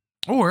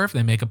 Or if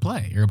they make a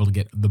play, you're able to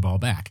get the ball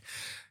back.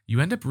 You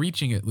end up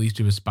reaching at least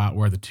to a spot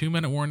where the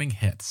 2-minute warning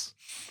hits.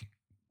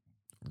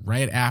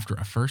 Right after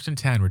a 1st and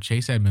 10 where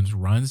Chase Edmonds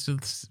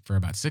runs for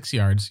about 6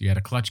 yards. You had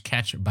a clutch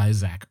catch by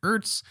Zach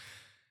Ertz.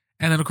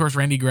 And then, of course,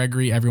 Randy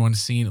Gregory,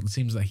 everyone's seen. It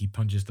seems like he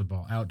punches the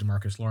ball out.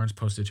 DeMarcus Lawrence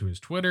posted to his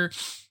Twitter.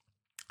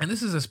 And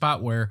this is a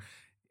spot where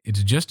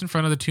it's just in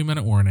front of the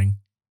 2-minute warning.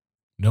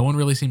 No one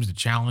really seems to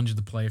challenge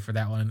the play for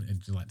that one.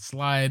 It's let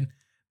slide.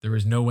 There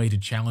is no way to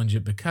challenge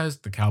it because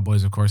the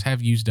Cowboys, of course,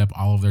 have used up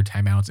all of their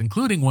timeouts,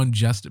 including one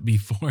just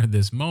before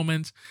this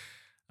moment.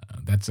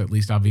 That's at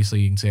least,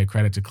 obviously, you can say a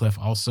credit to Cliff.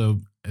 Also,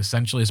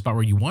 essentially a spot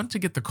where you want to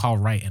get the call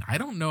right. And I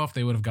don't know if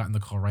they would have gotten the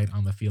call right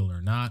on the field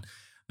or not.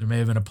 There may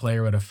have been a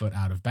player with a foot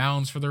out of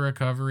bounds for the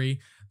recovery.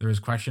 There was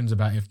questions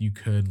about if you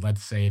could,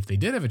 let's say, if they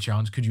did have a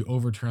challenge, could you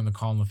overturn the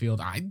call on the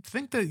field? I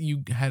think that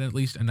you had at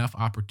least enough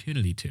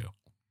opportunity to.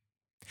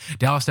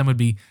 Dallas then would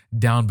be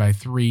down by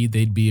 3.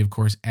 They'd be, of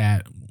course,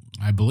 at,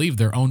 I believe,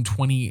 their own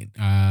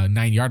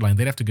 29-yard line.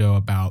 They'd have to go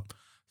about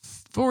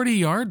 40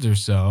 yards or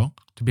so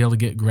to be able to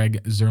get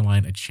Greg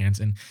Zuerlein a chance.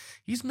 And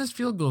he's missed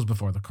field goals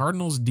before. The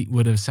Cardinals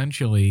would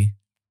essentially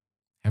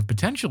have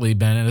potentially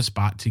been in a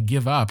spot to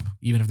give up,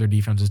 even if their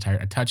defense is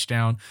tired, a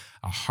touchdown,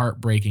 a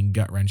heartbreaking,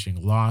 gut-wrenching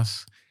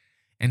loss.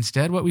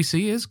 Instead, what we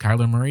see is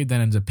Kyler Murray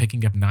then ends up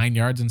picking up 9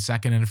 yards in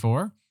 2nd and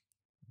 4.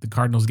 The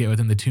Cardinals get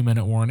within the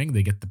 2-minute warning.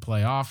 They get the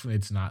play off.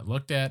 It's not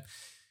looked at.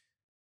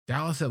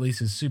 Dallas, at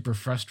least, is super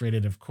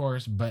frustrated, of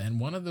course. But in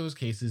one of those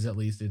cases, at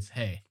least, it's,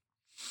 hey,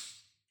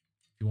 if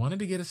you wanted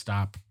to get a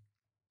stop,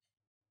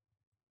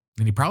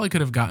 then you probably could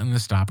have gotten the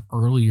stop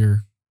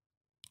earlier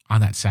on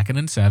that 2nd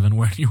and 7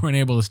 where you weren't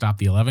able to stop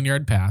the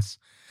 11-yard pass.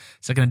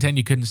 2nd and 10,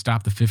 you couldn't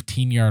stop the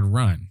 15-yard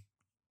run.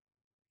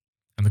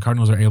 And the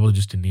Cardinals are able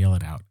just to kneel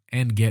it out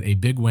and get a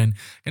big win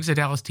against a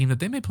Dallas team that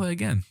they may play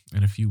again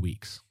in a few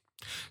weeks.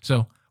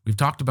 So we've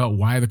talked about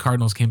why the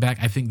Cardinals came back.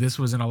 I think this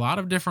was in a lot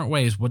of different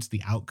ways. What's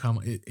the outcome?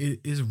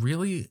 It is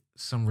really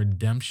some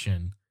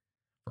redemption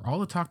for all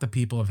the talk that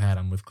people have had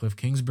on with Cliff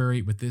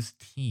Kingsbury, with this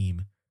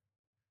team.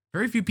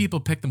 Very few people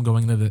picked them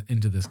going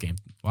into this game.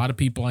 A lot of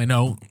people I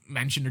know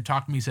mentioned or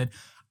talked to me said,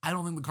 I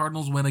don't think the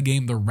Cardinals win a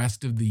game the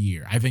rest of the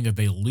year. I think that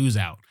they lose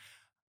out.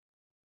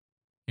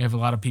 You have a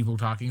lot of people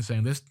talking,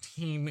 saying this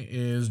team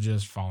is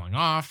just falling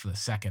off the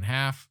second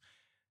half.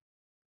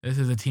 This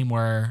is a team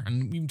where,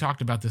 and we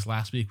talked about this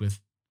last week with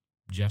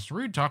Jeff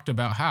Rude, talked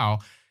about how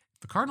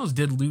if the Cardinals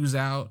did lose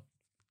out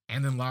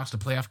and then lost a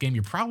playoff game,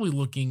 you're probably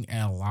looking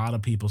at a lot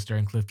of people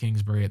staring Cliff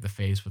Kingsbury at the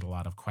face with a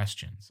lot of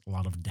questions, a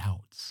lot of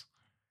doubts.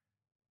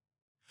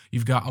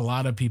 You've got a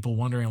lot of people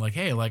wondering, like,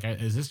 hey, like,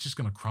 is this just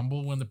going to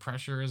crumble when the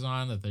pressure is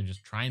on, that they're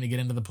just trying to get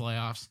into the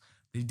playoffs?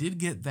 They did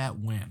get that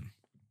win.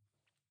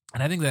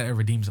 And I think that it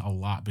redeems a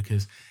lot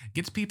because it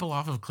gets people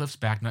off of Cliff's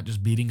back, not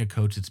just beating a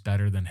coach that's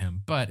better than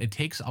him, but it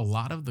takes a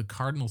lot of the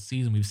Cardinals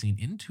season we've seen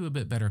into a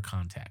bit better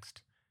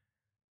context.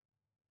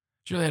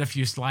 Sure, they had a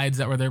few slides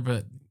that were there,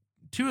 but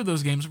 2 of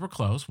those games were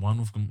close. One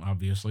of them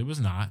obviously was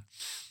not.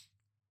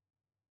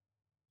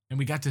 And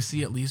we got to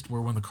see at least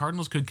where when the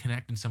Cardinals could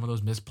connect in some of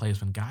those missed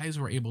plays, when guys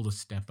were able to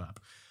step up.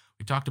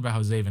 We talked about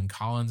how Zaven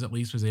Collins at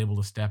least was able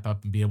to step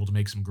up and be able to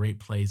make some great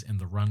plays in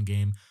the run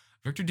game.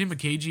 Victor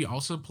Dimukeje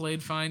also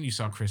played fine. You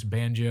saw Chris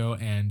Banjo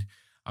and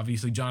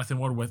obviously Jonathan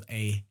Ward with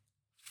a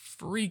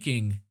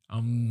freaking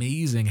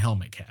amazing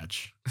helmet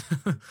catch.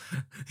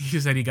 He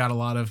said he got a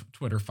lot of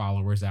Twitter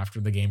followers after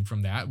the game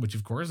from that, which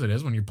of course it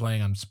is when you're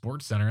playing on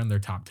SportsCenter in their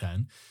top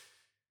 10.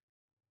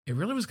 It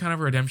really was kind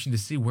of a redemption to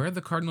see where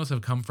the Cardinals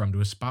have come from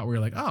to a spot where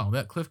you're like, oh,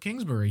 that Cliff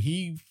Kingsbury,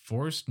 he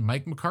forced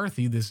Mike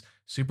McCarthy, this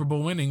Super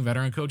Bowl winning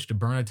veteran coach, to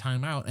burn a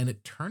timeout. And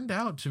it turned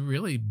out to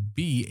really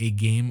be a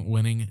game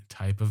winning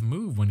type of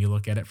move when you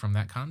look at it from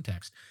that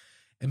context.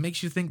 It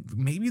makes you think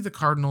maybe the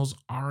Cardinals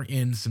are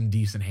in some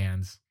decent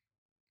hands.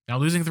 Now,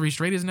 losing 3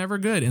 straight is never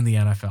good in the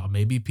NFL.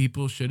 Maybe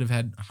people should have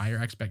had higher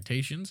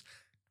expectations.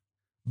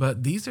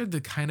 But these are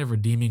the kind of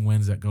redeeming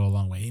wins that go a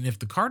long way. And if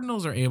the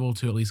Cardinals are able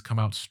to at least come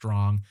out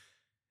strong,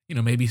 you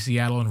know, maybe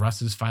Seattle and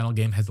Russ's final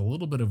game has a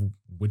little bit of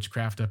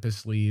witchcraft up his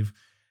sleeve.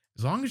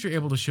 As long as you're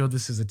able to show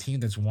this is a team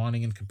that's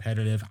wanting and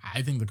competitive,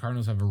 I think the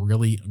Cardinals have a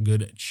really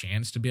good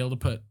chance to be able to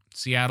put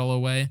Seattle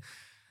away.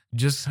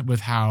 Just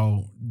with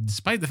how,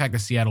 despite the fact that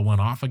Seattle went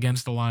off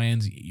against the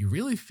Lions, you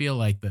really feel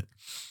like that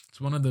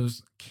it's one of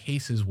those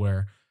cases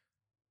where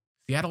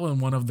Seattle in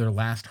one of their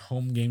last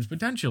home games,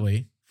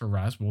 potentially for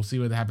Russ, we'll see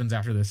what happens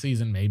after this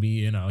season. Maybe,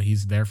 you know,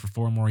 he's there for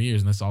 4 more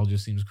years and this all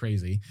just seems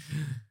crazy.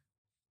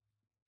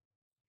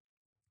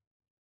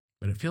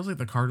 But it feels like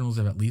the Cardinals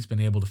have at least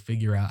been able to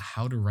figure out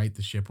how to right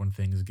the ship when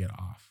things get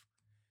off.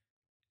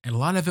 And a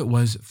lot of it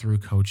was through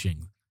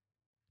coaching.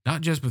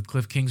 Not just with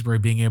Cliff Kingsbury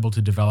being able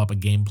to develop a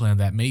game plan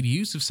that made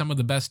use of some of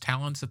the best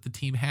talents that the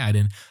team had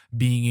and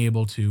being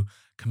able to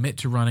commit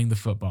to running the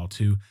football,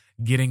 to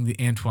getting the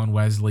Antoine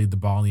Wesley the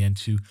ball in the end,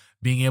 to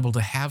being able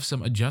to have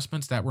some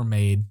adjustments that were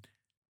made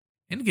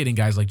and getting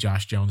guys like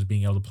Josh Jones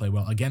being able to play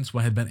well against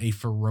what had been a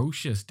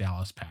ferocious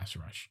Dallas pass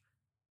rush.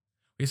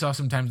 We saw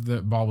sometimes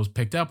the ball was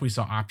picked up. We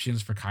saw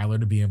options for Kyler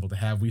to be able to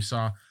have. We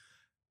saw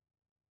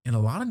in a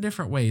lot of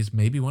different ways,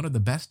 maybe one of the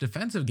best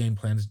defensive game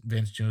plans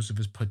Vance Joseph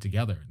has put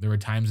together. There were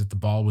times that the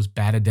ball was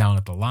batted down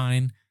at the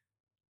line.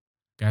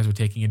 Guys were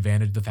taking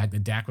advantage of the fact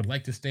that Dak would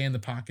like to stay in the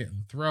pocket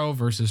and throw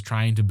versus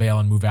trying to bail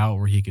and move out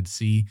where he could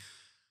see.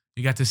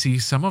 You got to see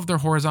some of their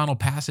horizontal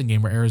passing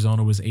game where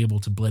Arizona was able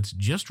to blitz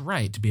just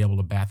right to be able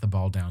to bat the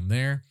ball down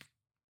there.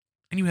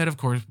 And you had, of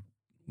course,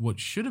 what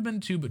should have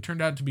been two, but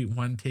turned out to be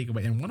one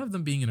takeaway, and one of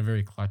them being in a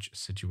very clutch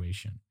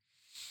situation.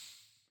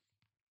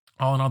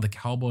 All in all, the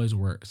Cowboys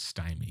were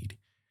stymied.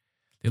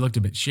 They looked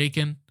a bit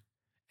shaken,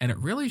 and it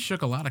really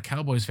shook a lot of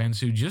Cowboys fans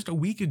who just a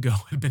week ago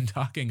had been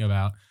talking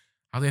about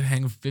how they'd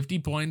hang 50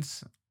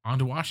 points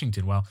onto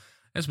Washington. Well,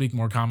 this week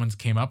more comments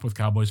came up with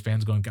Cowboys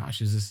fans going,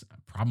 gosh, is this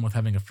a problem with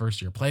having a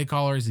first-year play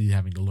caller? Is he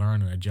having to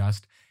learn and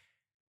adjust?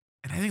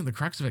 And I think the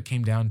crux of it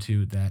came down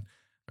to that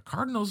the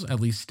Cardinals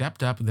at least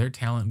stepped up their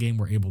talent game,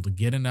 were able to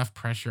get enough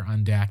pressure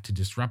on Dak to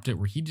disrupt it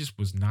where he just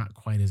was not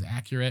quite as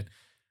accurate.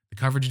 The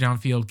coverage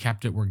downfield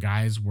kept it where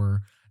guys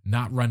were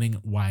not running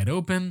wide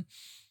open.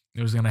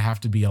 It was going to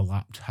have to be a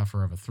lot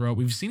tougher of a throw.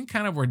 We've seen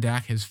kind of where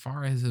Dak, as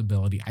far as his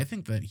ability, I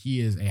think that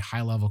he is a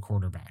high-level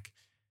quarterback.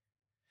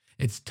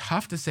 It's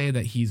tough to say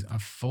that he's a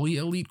fully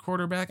elite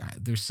quarterback.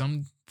 There's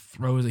some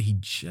throws that he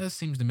just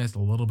seems to miss a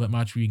little bit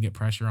much where you can get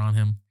pressure on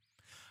him.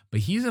 But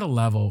he's at a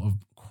level of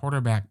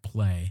quarterback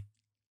play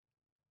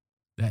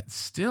that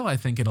still, I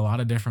think, in a lot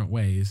of different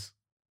ways,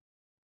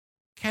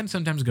 can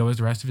sometimes go as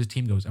the rest of his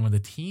team goes. And when the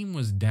team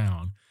was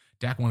down,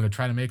 Dak wanted to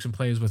try to make some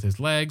plays with his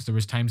legs. There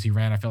was times he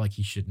ran, I felt like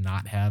he should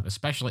not have,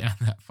 especially on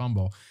that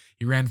fumble.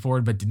 He ran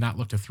forward but did not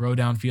look to throw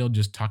downfield,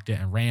 just tucked it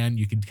and ran.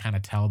 You could kind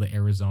of tell that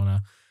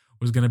Arizona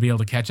was going to be able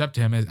to catch up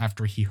to him as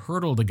after he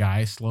hurdled a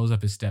guy, slows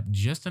up his step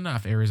just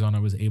enough, Arizona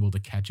was able to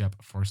catch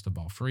up, force the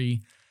ball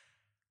free.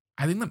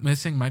 I think that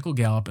missing Michael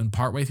Gallup and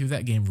partway through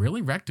that game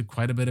really wrecked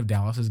quite a bit of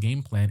Dallas's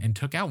game plan and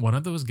took out one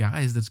of those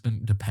guys that's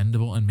been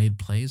dependable and made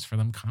plays for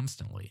them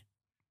constantly.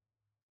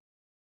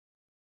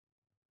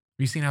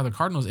 We've seen how the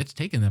Cardinals, it's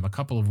taken them a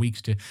couple of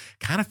weeks to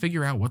kind of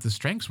figure out what the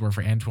strengths were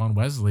for Antoine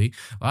Wesley.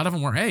 A lot of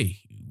them were, hey,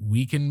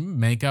 we can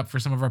make up for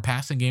some of our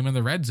passing game in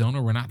the red zone,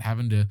 or we're not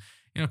having to,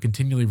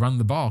 continually run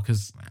the ball.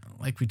 Because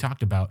like we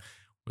talked about,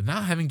 with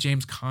not having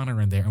James Conner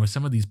in there and with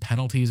some of these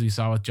penalties we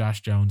saw with Josh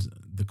Jones,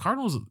 the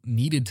Cardinals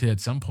needed to at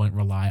some point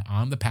rely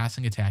on the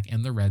passing attack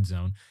in the red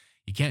zone.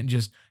 You can't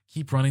just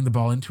keep running the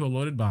ball into a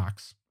loaded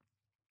box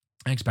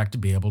and expect to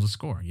be able to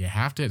score. You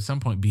have to at some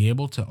point be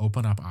able to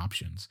open up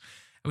options.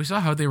 And we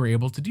saw how they were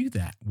able to do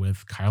that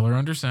with Kyler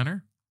under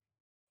center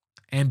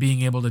and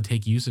being able to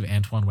take use of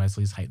Antoine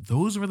Wesley's height.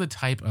 Those were the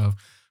type of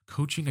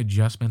coaching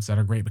adjustments that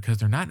are great because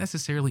they're not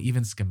necessarily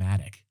even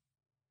schematic.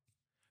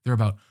 They're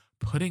about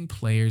putting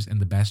players in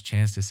the best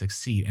chance to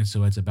succeed. And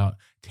so it's about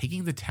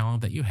taking the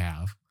talent that you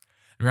have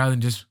rather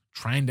than just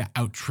trying to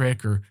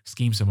out-trick or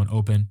scheme someone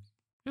open,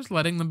 just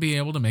letting them be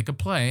able to make a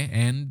play.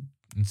 And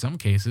in some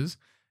cases,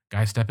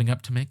 guys stepping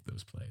up to make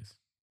those plays.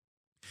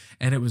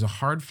 And it was a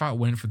hard-fought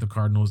win for the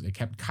Cardinals. It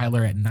kept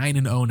Kyler at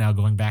 9-0 now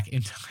going back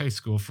into high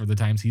school for the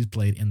times he's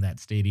played in that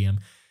stadium.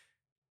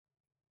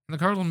 And the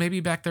Cardinals may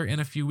be back there in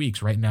a few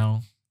weeks. Right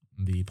now,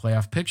 the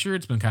playoff picture,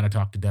 it's been kind of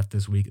talked to death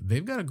this week.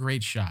 They've got a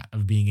great shot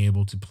of being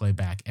able to play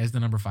back as the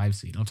number 5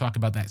 seed. I'll talk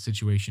about that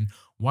situation,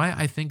 why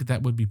I think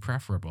that would be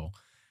preferable,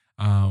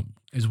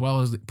 as well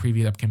as the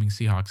preview upcoming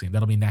Seahawks game.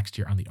 That'll be next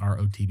year on the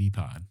ROTB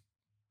pod.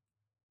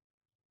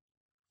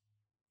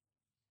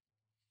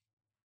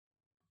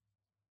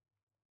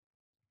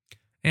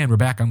 And we're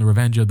back on the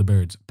Revenge of the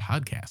Birds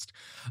podcast.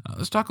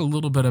 Let's talk a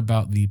little bit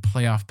about the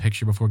playoff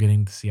picture before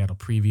getting to the Seattle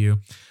preview.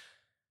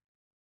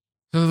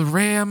 So the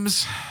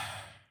Rams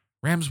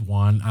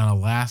won on a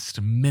last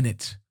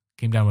minute,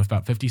 came down with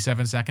about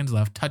 57 seconds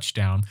left,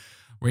 touchdown.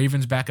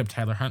 Ravens backup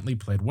Tyler Huntley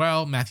played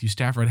well. Matthew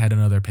Stafford had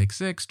another pick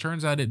six.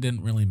 Turns out it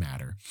didn't really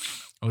matter.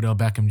 Odell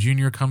Beckham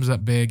Jr. comes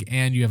up big,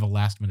 and you have a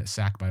last-minute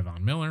sack by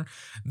Von Miller.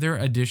 Their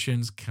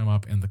additions come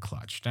up in the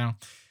clutch. Now,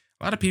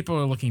 a lot of people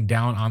are looking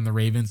down on the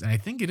Ravens, and I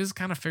think it is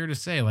kind of fair to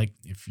say, like,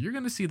 if you're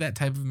going to see that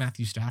type of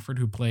Matthew Stafford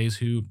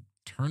who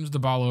turns the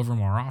ball over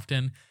more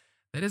often,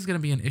 that is going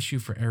to be an issue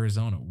for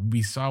Arizona.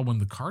 We saw when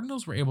the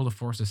Cardinals were able to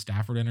force a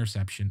Stafford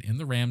interception in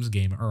the Rams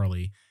game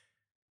early,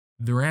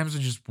 the Rams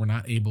just were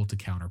not able to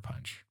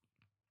counterpunch.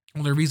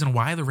 Well, the reason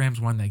why the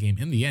Rams won that game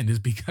in the end is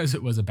because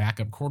it was a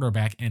backup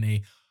quarterback and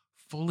a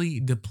fully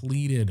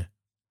depleted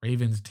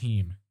Ravens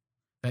team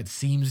that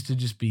seems to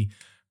just be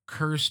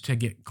cursed to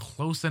get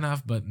close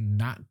enough, but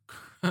not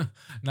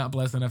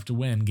blessed enough to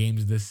win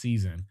games this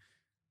season.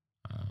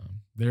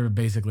 They're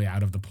basically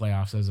out of the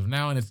playoffs as of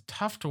now, and it's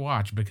tough to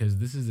watch because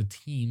this is a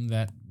team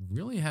that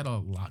really had a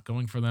lot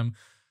going for them.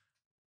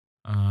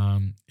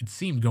 it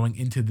seemed, going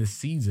into this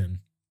season,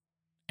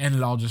 and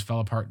it all just fell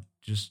apart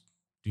just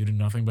due to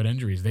nothing but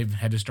injuries. They've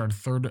had to start a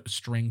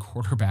third-string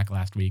quarterback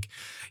last week.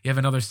 You have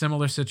another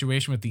similar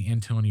situation with the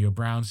Antonio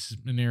Brown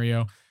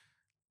scenario.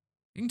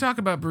 You can talk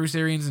about Bruce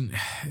Arians, and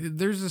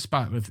there's a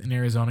spot in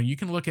Arizona. You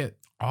can look at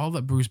all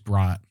that Bruce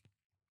brought.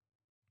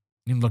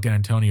 You can look at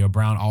Antonio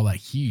Brown, all that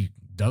he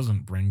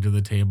doesn't bring to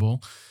the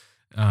table.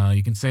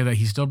 You can say that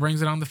he still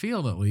brings it on the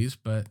field at least,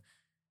 but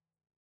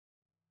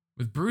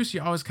with Bruce,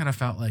 you always kind of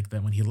felt like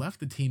that when he left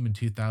the team in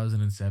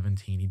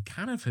 2017, he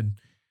kind of had,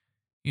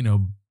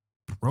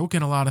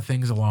 broken a lot of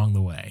things along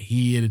the way.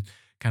 He had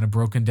kind of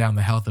broken down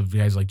the health of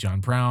guys like John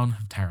Brown,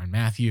 Tyrann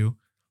Mathieu.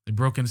 They'd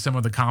broken some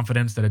of the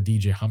confidence that a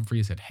DJ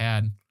Humphries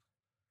had.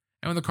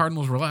 And when the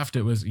Cardinals were left,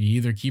 it was you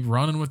either keep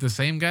running with the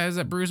same guys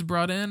that Bruce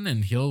brought in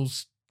and he'll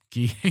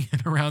keep hanging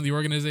around the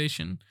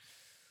organization,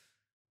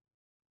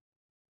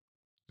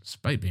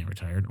 despite being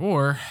retired,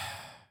 or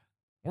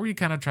you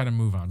kind of try to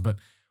move on. But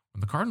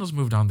when the Cardinals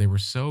moved on, they were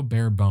so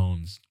bare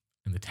bones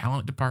in the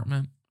talent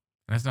department.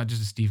 And that's not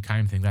just a Steve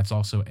Keim thing. That's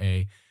also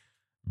a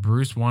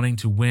Bruce wanting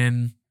to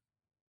win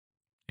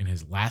in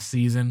his last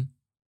season,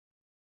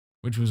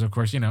 which was, of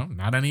course,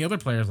 not any other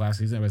player's last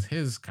season. It was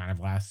his kind of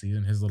last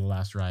season, his little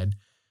last ride.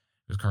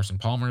 It was Carson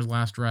Palmer's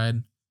last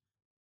ride.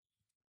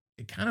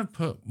 It kind of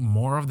put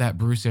more of that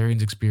Bruce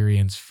Arians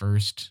experience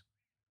first.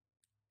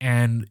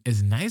 And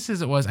as nice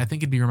as it was, I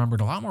think it'd be remembered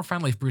a lot more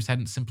fondly if Bruce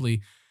hadn't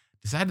simply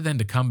decided then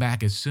to come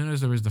back as soon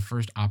as there was the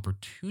first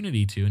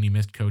opportunity to, and he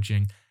missed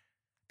coaching,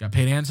 got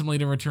paid handsomely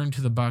to return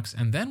to the Bucs,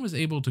 and then was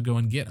able to go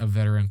and get a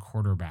veteran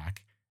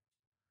quarterback.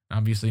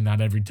 Obviously, not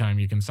every time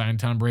you can sign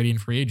Tom Brady in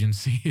free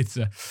agency. It's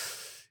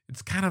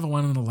kind of a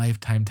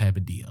one-in-a-lifetime type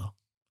of deal.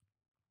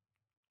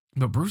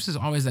 But Bruce is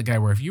always that guy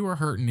where if you were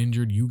hurt and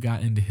injured, you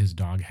got into his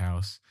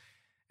doghouse.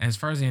 And as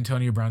far as the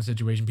Antonio Brown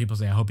situation, people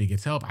say, I hope he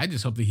gets help. I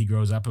just hope that he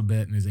grows up a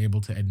bit and is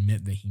able to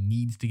admit that he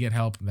needs to get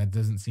help. That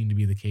doesn't seem to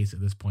be the case at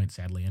this point,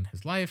 sadly, in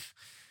his life.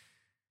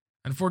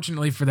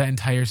 Unfortunately for that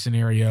entire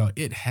scenario,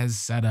 it has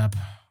set up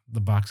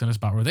the Bucs in a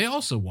spot where they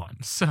also won.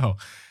 So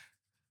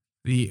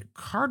the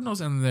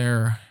Cardinals and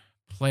their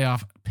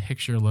playoff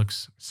picture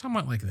looks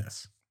somewhat like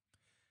this.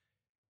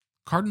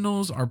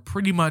 Cardinals are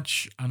pretty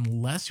much,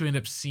 unless you end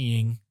up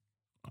seeing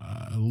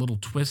a little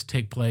twist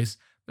take place,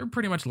 they're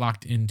pretty much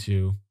locked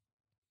into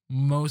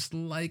most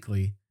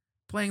likely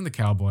playing the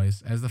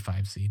Cowboys as the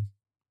 5 seed.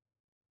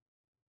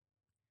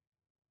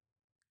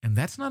 And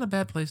that's not a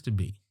bad place to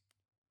be.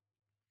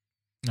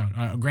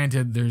 Now,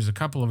 granted, there's a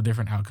couple of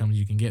different outcomes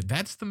you can get.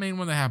 That's the main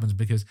one that happens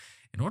because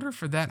in order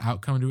for that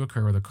outcome to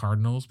occur where the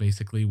Cardinals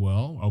basically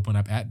will open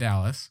up at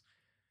Dallas,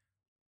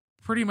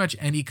 pretty much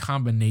any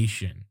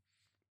combination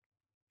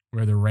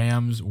where the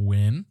Rams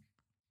win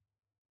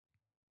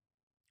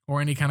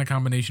or any kind of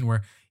combination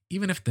where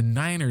even if the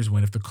Niners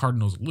win, if the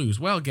Cardinals lose,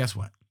 well, guess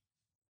what?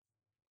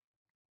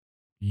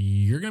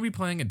 You're going to be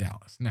playing at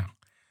Dallas. Now,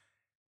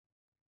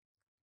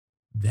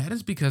 that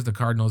is because the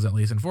Cardinals, at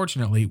least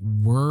unfortunately,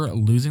 were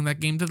losing that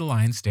game to the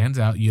Lions. Stands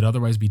out. You'd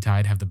otherwise be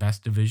tied, have the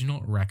best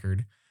divisional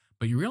record,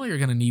 but you really are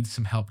going to need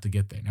some help to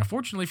get there. Now,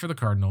 fortunately for the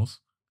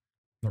Cardinals,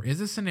 there is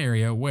a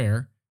scenario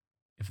where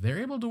if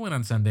they're able to win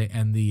on Sunday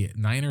and the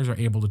Niners are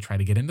able to try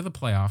to get into the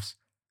playoffs,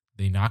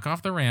 they knock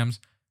off the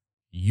Rams,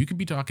 you could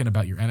be talking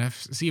about your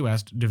NFC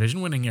West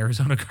division-winning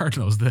Arizona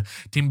Cardinals. The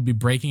team would be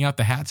breaking out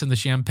the hats and the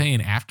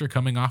champagne after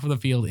coming off of the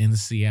field in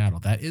Seattle.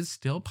 That is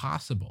still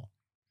possible.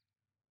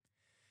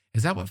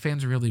 Is that what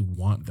fans really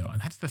want, though?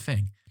 And that's the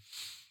thing.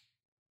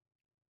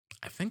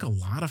 I think a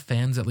lot of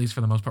fans, at least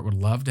for the most part, would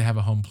love to have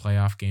a home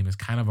playoff game as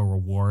kind of a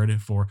reward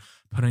for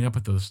putting up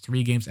with those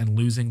 3 games and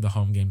losing the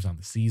home games on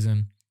the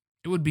season.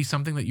 It would be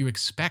something that you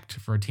expect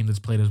for a team that's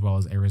played as well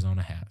as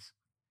Arizona has.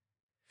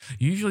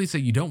 You usually say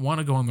you don't want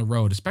to go on the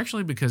road,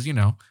 especially because,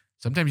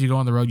 sometimes you go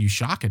on the road, you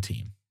shock a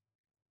team.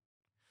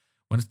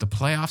 When it's the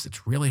playoffs,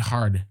 it's really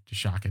hard to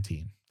shock a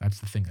team. That's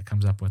the thing that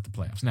comes up with the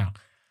playoffs. Now,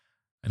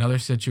 another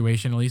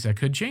situation, at least, that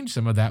could change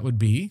some of that would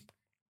be,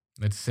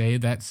 let's say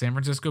that San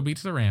Francisco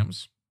beats the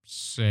Rams.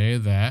 Say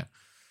that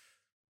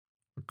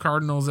the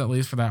Cardinals, at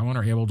least for that one,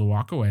 are able to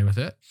walk away with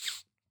it.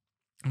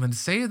 And then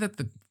say that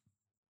the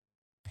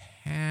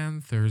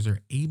Panthers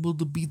are able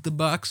to beat the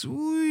Bucs.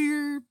 Ooh,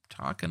 you're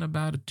talking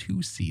about a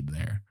 2 seed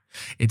there.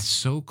 It's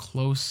so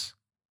close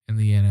in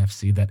the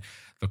NFC that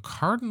the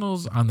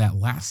Cardinals on that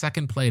last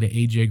second play to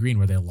AJ Green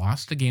where they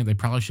lost a game they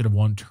probably should have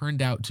won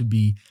turned out to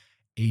be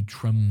a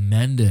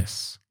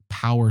tremendous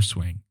power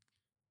swing.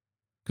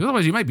 Because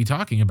otherwise you might be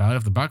talking about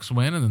if the Bucs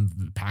win and then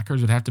the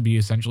Packers would have to be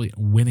essentially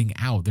winning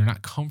out. They're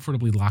not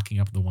comfortably locking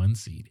up the 1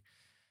 seed.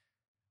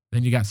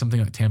 Then you got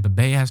something that Tampa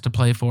Bay has to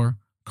play for.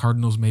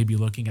 Cardinals may be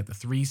looking at the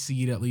 3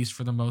 seed at least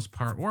for the most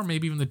part, or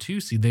maybe even the 2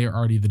 seed. They are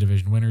already the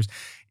division winners.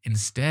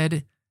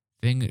 Instead,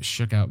 things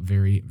shook out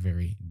very,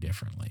 very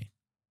differently.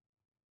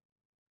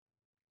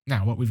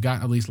 Now, what we've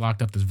got at least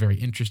locked up that's very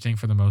interesting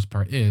for the most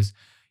part is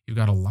you've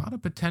got a lot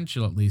of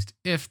potential, at least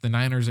if the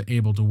Niners are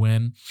able to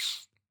win,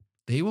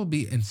 they will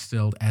be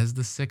instilled as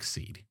the 6th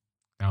seed.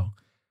 Now,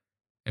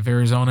 If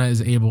Arizona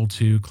is able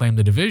to claim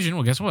the division,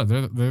 well, guess what?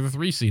 They're the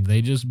 3 seed.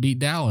 They just beat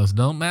Dallas.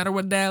 Don't matter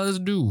what Dallas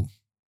do.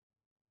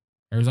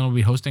 Arizona will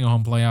be hosting a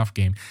home playoff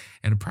game,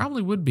 and it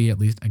probably would be at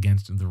least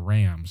against the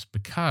Rams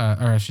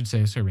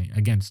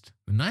against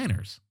the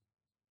Niners.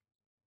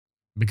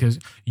 Because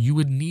you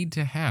would need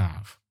to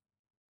have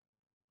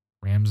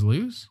Rams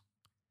lose,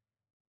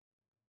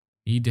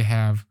 you need to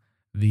have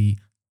the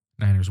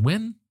Niners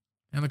win,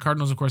 and the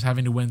Cardinals, of course,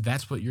 having to win.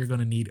 That's what you're going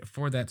to need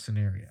for that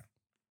scenario.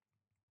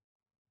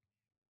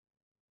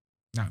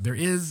 Now, there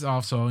is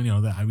also,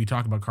 we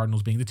talk about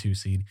Cardinals being the 2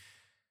 seed.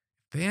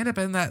 If they end up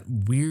in that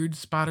weird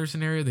spotter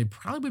scenario, they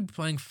probably would be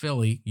playing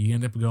Philly. You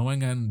end up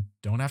going and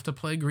don't have to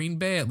play Green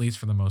Bay, at least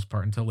for the most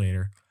part, until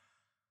later.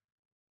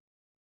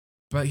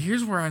 But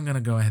here's where I'm going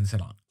to go ahead and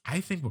settle on. I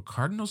think what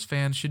Cardinals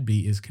fans should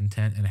be is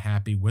content and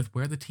happy with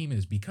where the team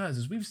is, because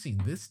as we've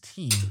seen, this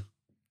team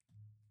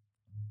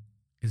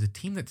is a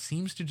team that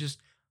seems to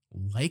just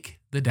like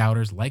the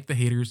doubters, like the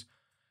haters,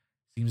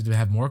 seems to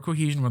have more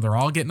cohesion where they're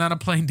all getting on a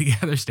plane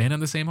together, staying in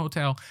the same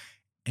hotel,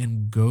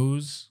 and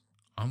goes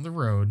on the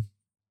road.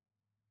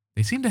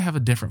 They seem to have a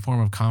different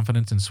form of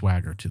confidence and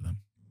swagger to them.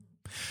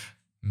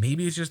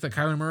 Maybe it's just that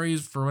Kyler Murray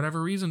is, for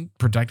whatever reason,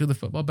 protected the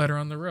football better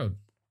on the road.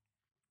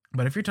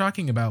 But if you're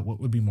talking about what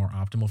would be more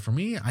optimal for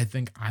me, I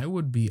think I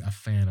would be a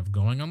fan of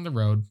going on the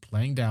road,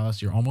 playing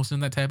Dallas. You're almost in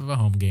that type of a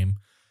home game.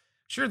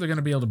 Sure, they're going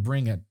to be able to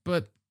bring it,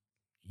 but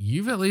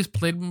you've at least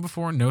played them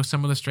before, know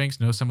some of the strengths,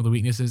 know some of the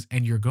weaknesses,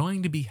 and you're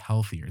going to be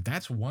healthier.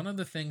 That's one of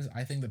the things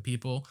I think that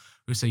people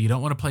who say you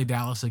don't want to play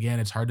Dallas again,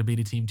 it's hard to beat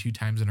a team 2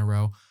 times in a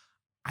row,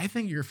 I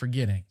think you're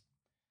forgetting.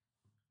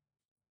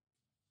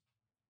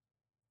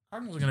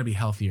 Cardinals are going to be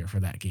healthier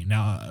for that game.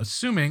 Now,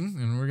 assuming,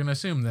 and we're going to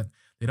assume that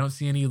they don't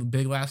see any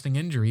big lasting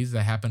injuries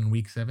that happen in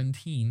week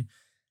 17,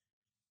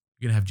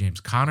 you're going to have James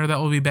Conner that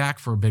will be back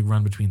for a big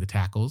run between the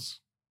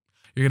tackles.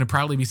 You're going to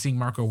probably be seeing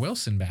Marco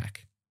Wilson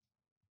back.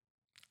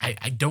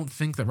 I don't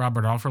think that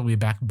Robert Alford will be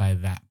back by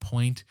that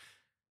point,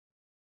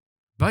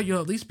 but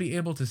you'll at least be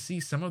able to see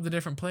some of the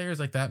different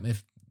players like that.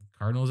 If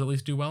Cardinals at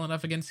least do well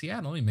enough against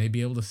Seattle, you may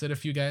be able to sit a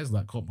few guys,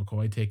 let Colt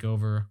McCoy take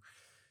over.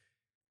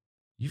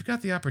 You've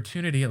got the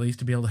opportunity at least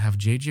to be able to have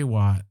J.J.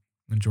 Watt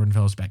and Jordan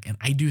Phillips back, and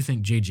I do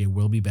think J.J.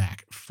 will be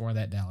back for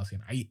that Dallas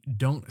game. I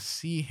don't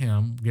see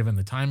him, given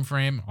the time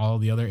frame, all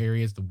the other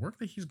areas, the work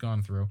that he's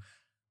gone through.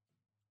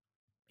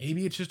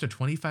 Maybe it's just a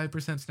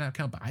 25% snap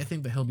count, but I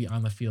think that he'll be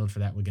on the field for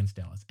that against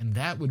Dallas. And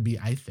that would be,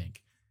 I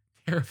think,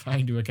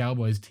 terrifying to a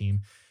Cowboys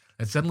team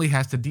that suddenly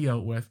has to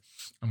deal with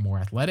a more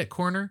athletic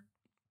corner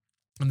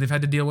than they've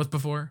had to deal with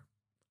before.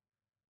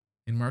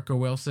 In Marco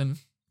Wilson,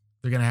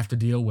 they're going to have to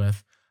deal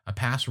with a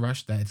pass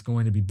rush that's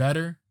going to be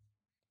better,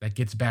 that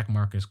gets back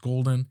Marcus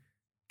Golden,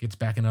 gets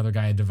back another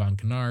guy, Devon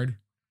Kennard,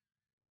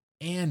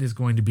 and is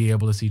going to be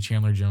able to see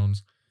Chandler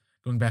Jones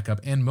going back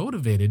up and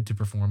motivated to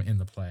perform in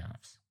the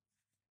playoffs.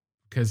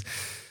 Because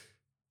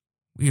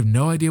we have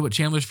no idea what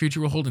Chandler's future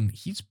will hold, and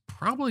he's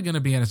probably going to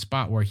be in a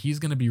spot where he's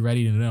going to be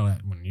ready to know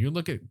that when you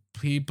look at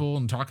people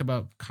and talk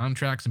about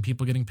contracts and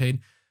people getting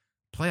paid,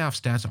 playoff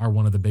stats are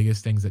one of the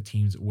biggest things that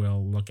teams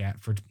will look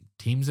at for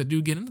teams that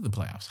do get into the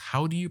playoffs.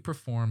 How do you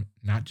perform,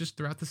 not just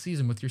throughout the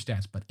season with your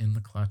stats, but in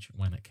the clutch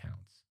when it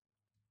counts?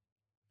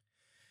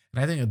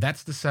 And I think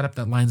that's the setup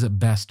that lines up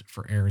best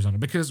for Arizona,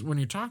 because when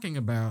you're talking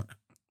about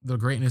the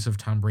greatness of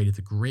Tom Brady,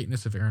 the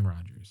greatness of Aaron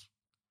Rodgers,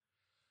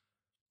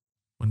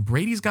 when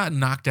Brady's gotten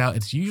knocked out,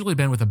 it's usually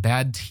been with a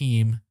bad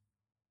team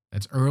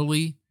that's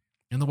early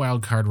in the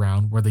wild card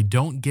round where they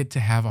don't get to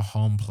have a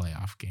home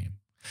playoff game.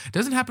 It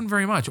doesn't happen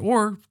very much,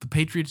 or the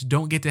Patriots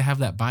don't get to have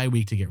that bye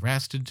week to get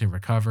rested, to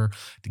recover,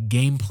 to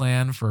game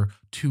plan for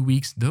 2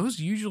 weeks. Those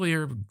usually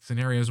are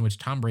scenarios in which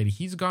Tom Brady,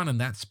 he's gone in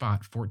that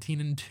spot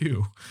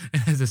 14-2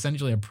 and has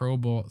essentially a Pro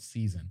Bowl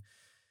season.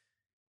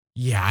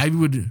 Yeah, I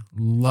would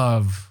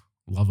love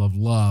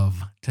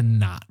to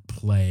not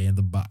play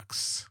the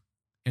Bucs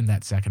in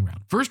that second round.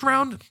 First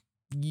round,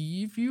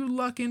 if you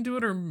luck into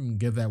it or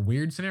get that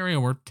weird scenario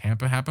where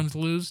Tampa happens to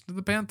lose to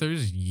the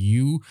Panthers,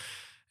 you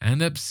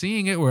end up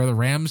seeing it where the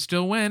Rams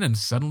still win, and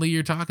suddenly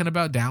you're talking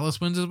about Dallas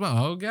wins as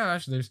well. Oh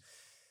gosh, there's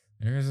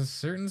a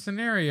certain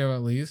scenario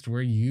at least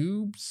where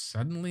you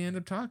suddenly end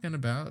up talking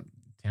about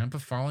Tampa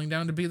falling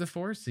down to be the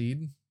 4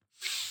 seed.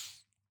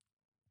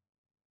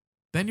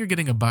 Then you're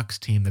getting a Bucs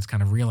team that's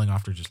kind of reeling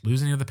after just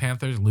losing to the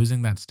Panthers,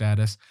 losing that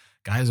status.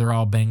 Guys are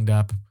all banged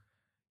up.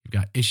 You've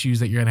got issues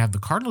that you're going to have the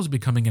Cardinals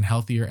becoming in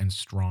healthier and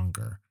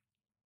stronger.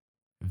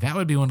 That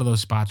would be one of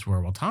those spots where,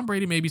 well, Tom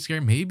Brady may be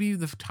scary. Maybe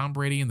the Tom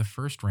Brady in the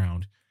first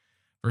round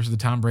versus the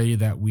Tom Brady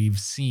that we've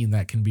seen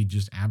that can be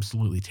just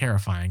absolutely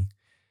terrifying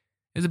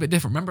is a bit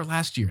different. Remember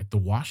last year, the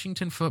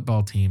Washington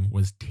football team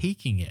was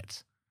taking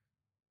it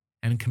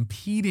and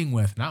competing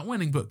with, not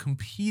winning, but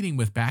competing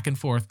with back and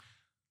forth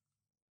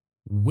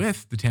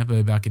with the Tampa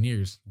Bay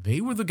Buccaneers.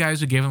 They were the guys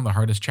who gave them the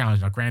hardest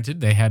challenge. Now,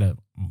 granted, they had a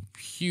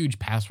huge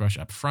pass rush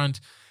up front.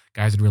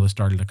 Guys had really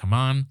started to come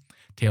on.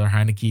 Taylor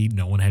Heineke,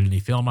 no one had any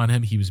film on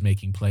him. He was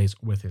making plays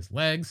with his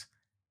legs.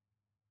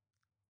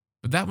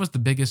 But that was the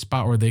biggest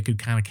spot where they could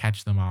kind of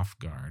catch them off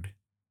guard.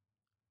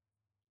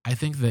 I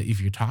think that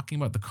if you're talking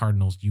about the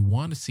Cardinals, you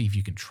want to see if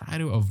you can try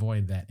to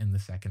avoid that in the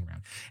second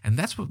round. And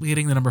that's what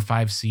getting the number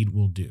 5 seed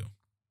will do.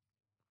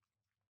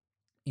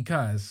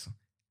 Because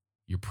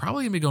you're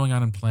probably going to be going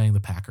on and playing the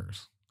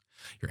Packers.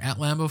 You're at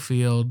Lambeau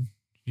Field.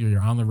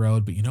 You're on the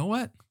road. But you know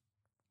what?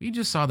 We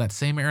just saw that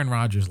same Aaron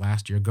Rodgers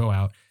last year go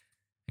out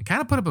and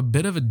kind of put up a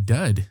bit of a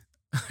dud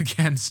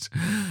against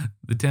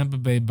the Tampa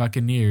Bay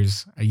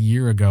Buccaneers a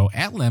year ago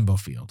at Lambeau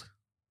Field.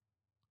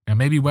 Now,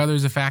 maybe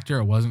weather's a factor.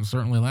 It wasn't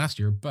certainly last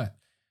year. But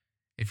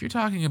if you're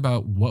talking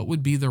about what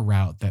would be the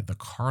route that the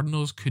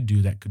Cardinals could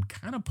do that could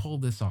kind of pull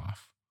this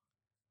off,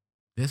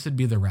 this would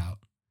be the route.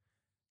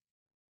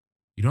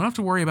 You don't have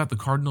to worry about the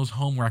Cardinals'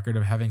 home record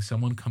of having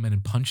someone come in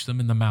and punch them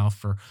in the mouth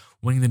for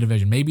winning the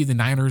division. Maybe the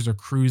Niners are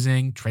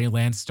cruising. Trey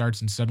Lance starts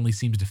and suddenly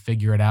seems to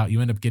figure it out.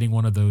 You end up getting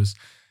one of those,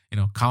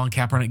 Colin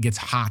Kaepernick gets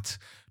hot.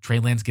 Trey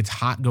Lance gets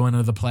hot going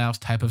into the playoffs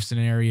type of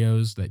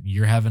scenarios that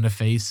you're having to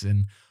face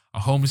in a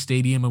home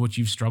stadium in which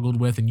you've struggled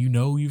with and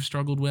you've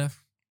struggled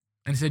with.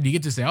 And instead, you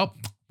get to say, oh,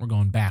 we're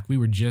going back. We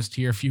were just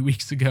here a few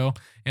weeks ago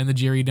in the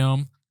Jerry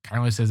Dome.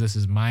 Carlos says, this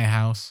is my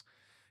house.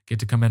 Get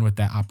to come in with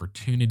that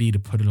opportunity to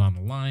put it on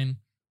the line.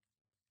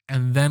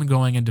 And then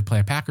going in to play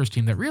a Packers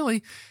team that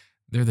really,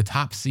 they're the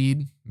top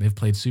seed. They've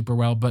played super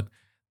well. But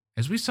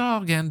as we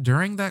saw again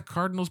during that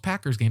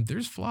Cardinals-Packers game,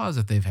 there's flaws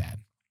that they've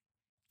had.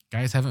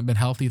 Guys haven't been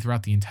healthy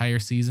throughout the entire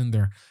season.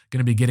 They're going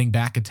to be getting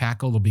back a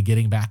tackle. They'll be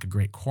getting back a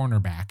great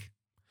cornerback.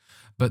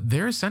 But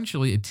they're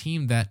essentially a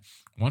team that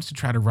wants to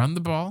try to run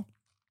the ball,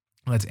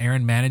 lets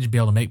Aaron manage, be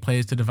able to make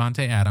plays to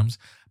Devontae Adams.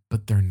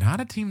 But they're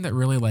not a team that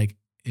really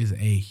is a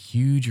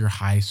huge or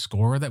high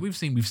scorer that we've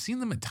seen. We've seen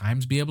them at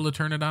times be able to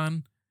turn it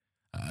on.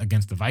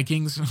 Against the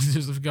Vikings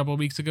just a couple of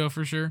weeks ago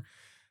for sure.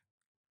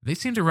 They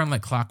seem to run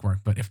like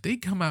clockwork, but if they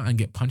come out and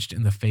get punched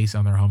in the face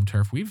on their home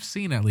turf, we've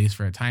seen at least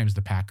for at times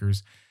the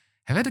Packers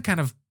have had to kind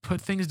of put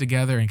things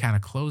together and kind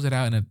of close it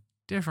out in a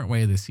different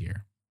way this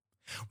year.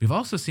 We've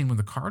also seen when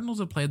the Cardinals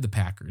have played the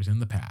Packers in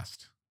the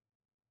past,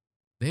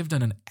 they've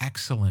done an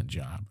excellent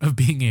job of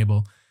being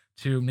able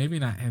to maybe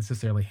not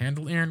necessarily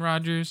handle Aaron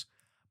Rodgers,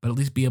 but at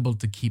least be able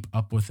to keep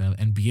up with them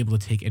and be able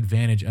to take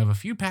advantage of a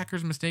few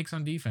Packers mistakes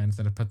on defense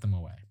that have put them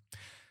away.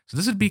 So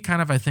this would be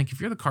kind of, I think,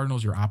 if you're the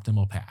Cardinals, your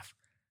optimal path.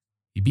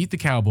 You beat the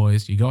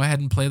Cowboys, you go ahead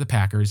and play the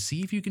Packers,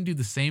 see if you can do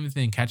the same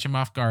thing, catch them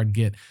off guard,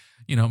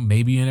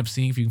 maybe you end up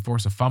seeing if you can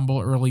force a fumble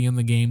early in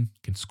the game,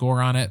 can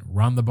score on it,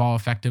 run the ball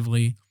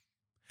effectively,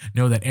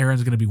 know that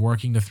Aaron's going to be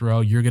working to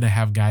throw, you're going to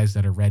have guys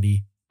that are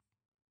ready.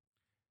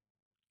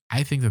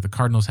 I think that the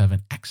Cardinals have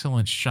an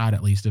excellent shot,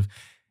 at least, of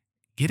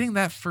getting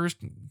that first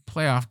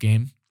playoff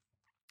game.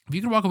 If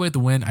you can walk away with the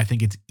win, I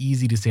think it's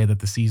easy to say that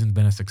the season's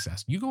been a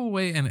success. You go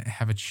away and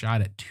have a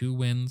shot at 2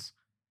 wins.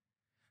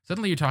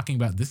 Suddenly you're talking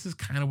about this is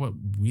kind of what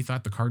we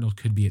thought the Cardinals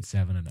could be at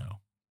 7-0.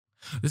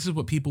 This is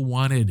what people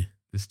wanted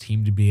this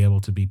team to be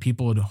able to be.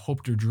 People had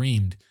hoped or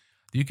dreamed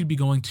that you could be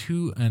going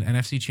to an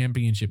NFC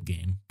Championship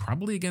game,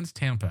 probably against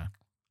Tampa,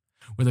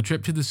 with a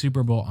trip to the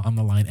Super Bowl on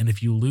the line. And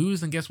if you lose,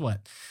 then guess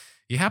what?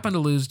 You happen to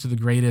lose to the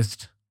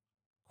greatest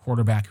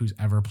quarterback who's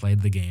ever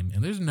played the game.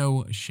 And there's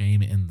no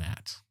shame in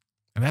that.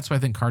 And that's what I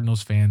think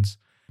Cardinals fans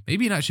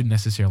maybe not should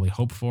necessarily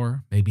hope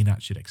for, maybe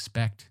not should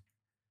expect.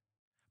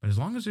 But as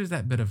long as there's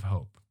that bit of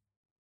hope,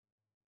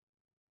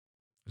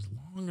 as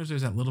long as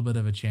there's that little bit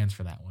of a chance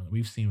for that one that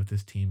we've seen with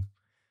this team,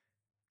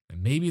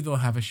 then maybe they'll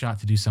have a shot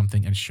to do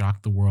something and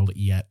shock the world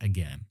yet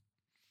again.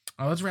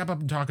 Let's wrap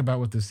up and talk about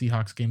what the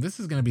Seahawks game. This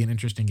is going to be an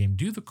interesting game.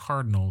 Do the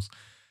Cardinals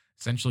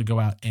essentially go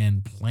out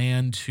and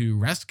plan to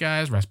rest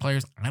guys, rest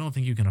players? I don't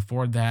think you can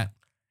afford that.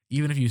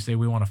 Even if you say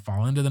we want to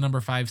fall into the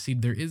number 5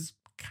 seed, there is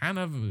kind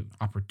of an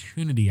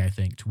opportunity, I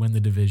think, to win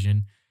the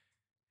division.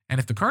 And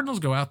if the Cardinals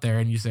go out there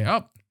and you say,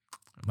 oh,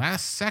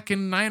 last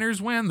second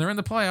Niners win, they're in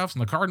the playoffs,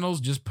 and the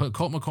Cardinals just put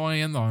Colt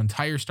McCoy in the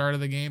entire start of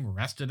the game,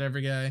 rested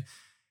every guy,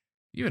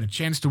 you had a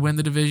chance to win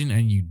the division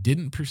and you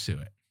didn't pursue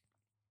it.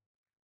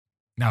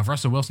 Now, if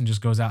Russell Wilson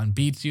just goes out and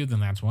beats you, then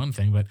that's one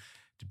thing, but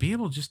to be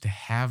able just to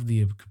have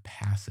the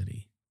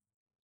capacity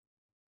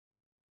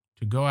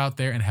to go out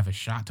there and have a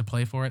shot to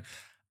play for it,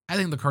 I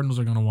think the Cardinals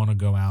are going to want to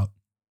go out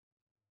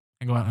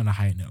on a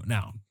high note.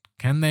 Now,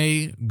 can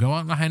they go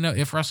out on a high note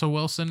if Russell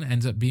Wilson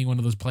ends up being one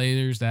of those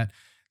players that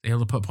they're able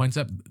to put points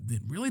up?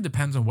 It really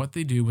depends on what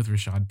they do with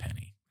Rashad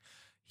Penny.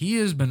 He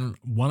has been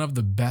one of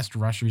the best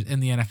rushers in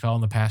the NFL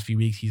in the past few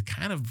weeks. He's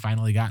kind of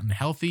finally gotten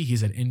healthy.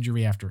 He's had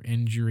injury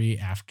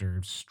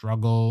after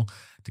struggle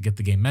to get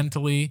the game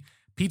mentally.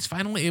 Pete's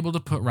finally able to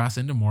put Russ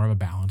into more of a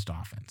balanced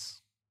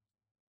offense.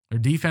 Their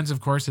defense, of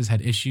course, has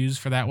had issues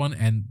for that one,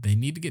 and they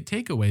need to get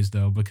takeaways,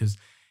 though, because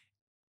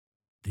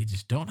they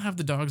just don't have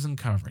the dogs in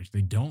coverage.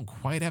 They don't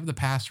quite have the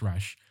pass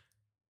rush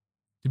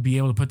to be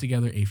able to put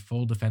together a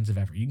full defensive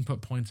effort. You can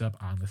put points up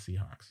on the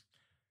Seahawks.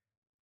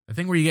 The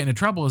thing where you get into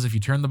trouble is if you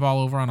turn the ball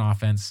over on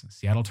offense,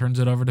 Seattle turns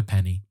it over to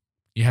Penny.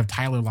 You have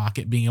Tyler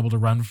Lockett being able to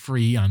run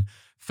free on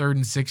 3rd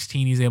and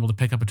 16. He's able to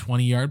pick up a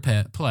 20-yard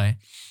play.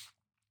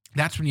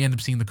 That's when you end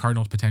up seeing the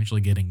Cardinals potentially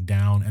getting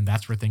down, and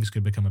that's where things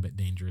could become a bit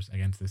dangerous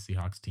against the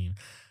Seahawks team.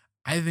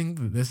 I think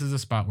that this is a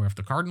spot where if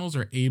the Cardinals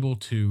are able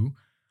to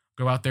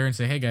go out there and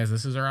say, hey, guys,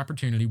 this is our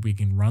opportunity. We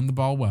can run the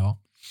ball well.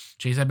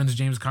 Chase Edmonds,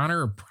 James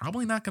Conner are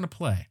probably not going to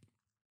play.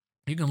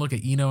 You can look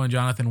at Eno and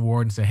Jonathan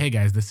Ward and say, hey,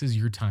 guys, this is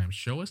your time.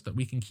 Show us that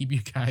we can keep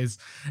you guys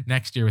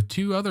next year with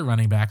 2 other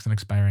running backs and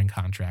expiring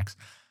contracts.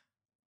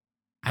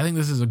 I think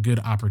this is a good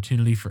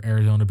opportunity for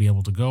Arizona to be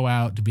able to go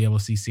out, to be able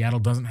to see Seattle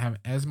doesn't have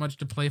as much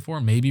to play for.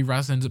 Maybe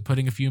Russ ends up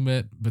putting a few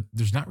bit, but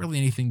there's not really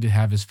anything to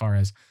have as far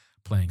as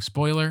playing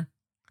spoiler.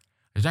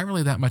 There's not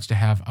really that much to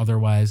have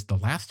otherwise. The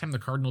last time the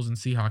Cardinals and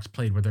Seahawks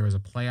played where there was a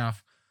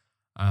playoff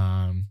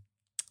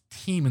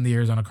team in the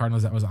Arizona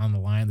Cardinals that was on the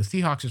line, the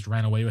Seahawks just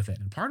ran away with it.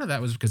 And part of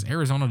that was because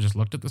Arizona just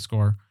looked at the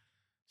score,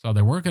 so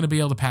they weren't going to be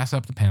able to pass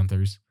up the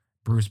Panthers.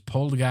 Bruce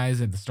pulled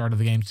guys at the start of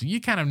the game, so you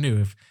kind of knew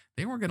if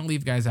they weren't going to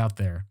leave guys out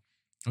there,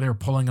 they were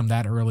pulling them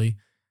that early,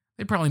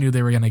 they probably knew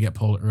they were going to get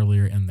pulled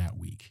earlier in that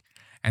week.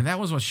 And that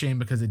was a shame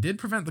because it did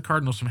prevent the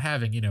Cardinals from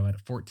having,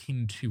 at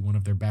 14-2, one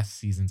of their best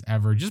seasons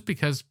ever, just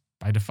because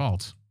by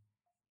default,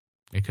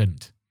 they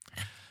couldn't.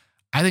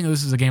 I think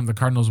this is a game the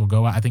Cardinals will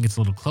go out. I think it's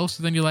a little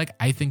closer than you like.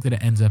 I think that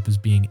it ends up as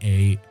being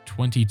a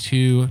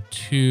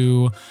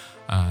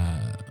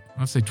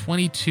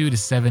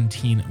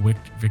 22-17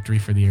 victory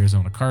for the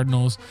Arizona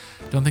Cardinals.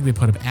 Don't think they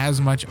put up as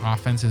much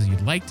offense as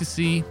you'd like to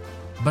see,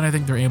 but I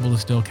think they're able to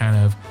still kind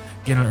of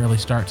get an early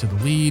start to the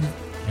lead,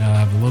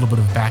 have a little bit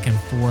of back and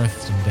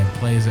forth, some dead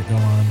plays that go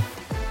on.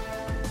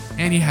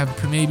 And you have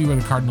maybe where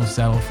the Cardinals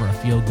settle for a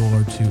field goal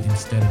or two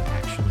instead of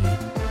actually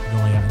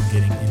going out and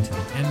getting into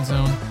the end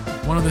zone.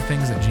 One of the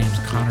things that James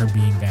Conner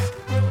being back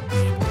will be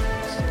able to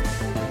fix.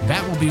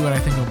 That will be what I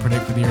think I'll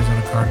predict for the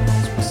Arizona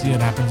Cardinals. We'll see what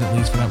happens at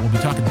least for that. We'll be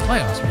talking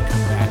playoffs when we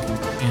come back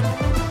in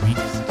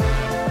weeks.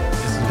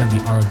 This has been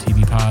the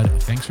ROTB Pod.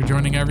 Thanks for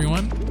joining,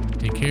 everyone.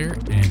 Take care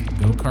and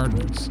go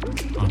Cardinals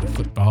on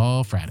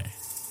Football Friday.